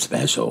early bird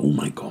special. Oh,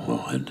 my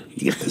God.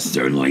 You get the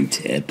sirloin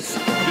tips.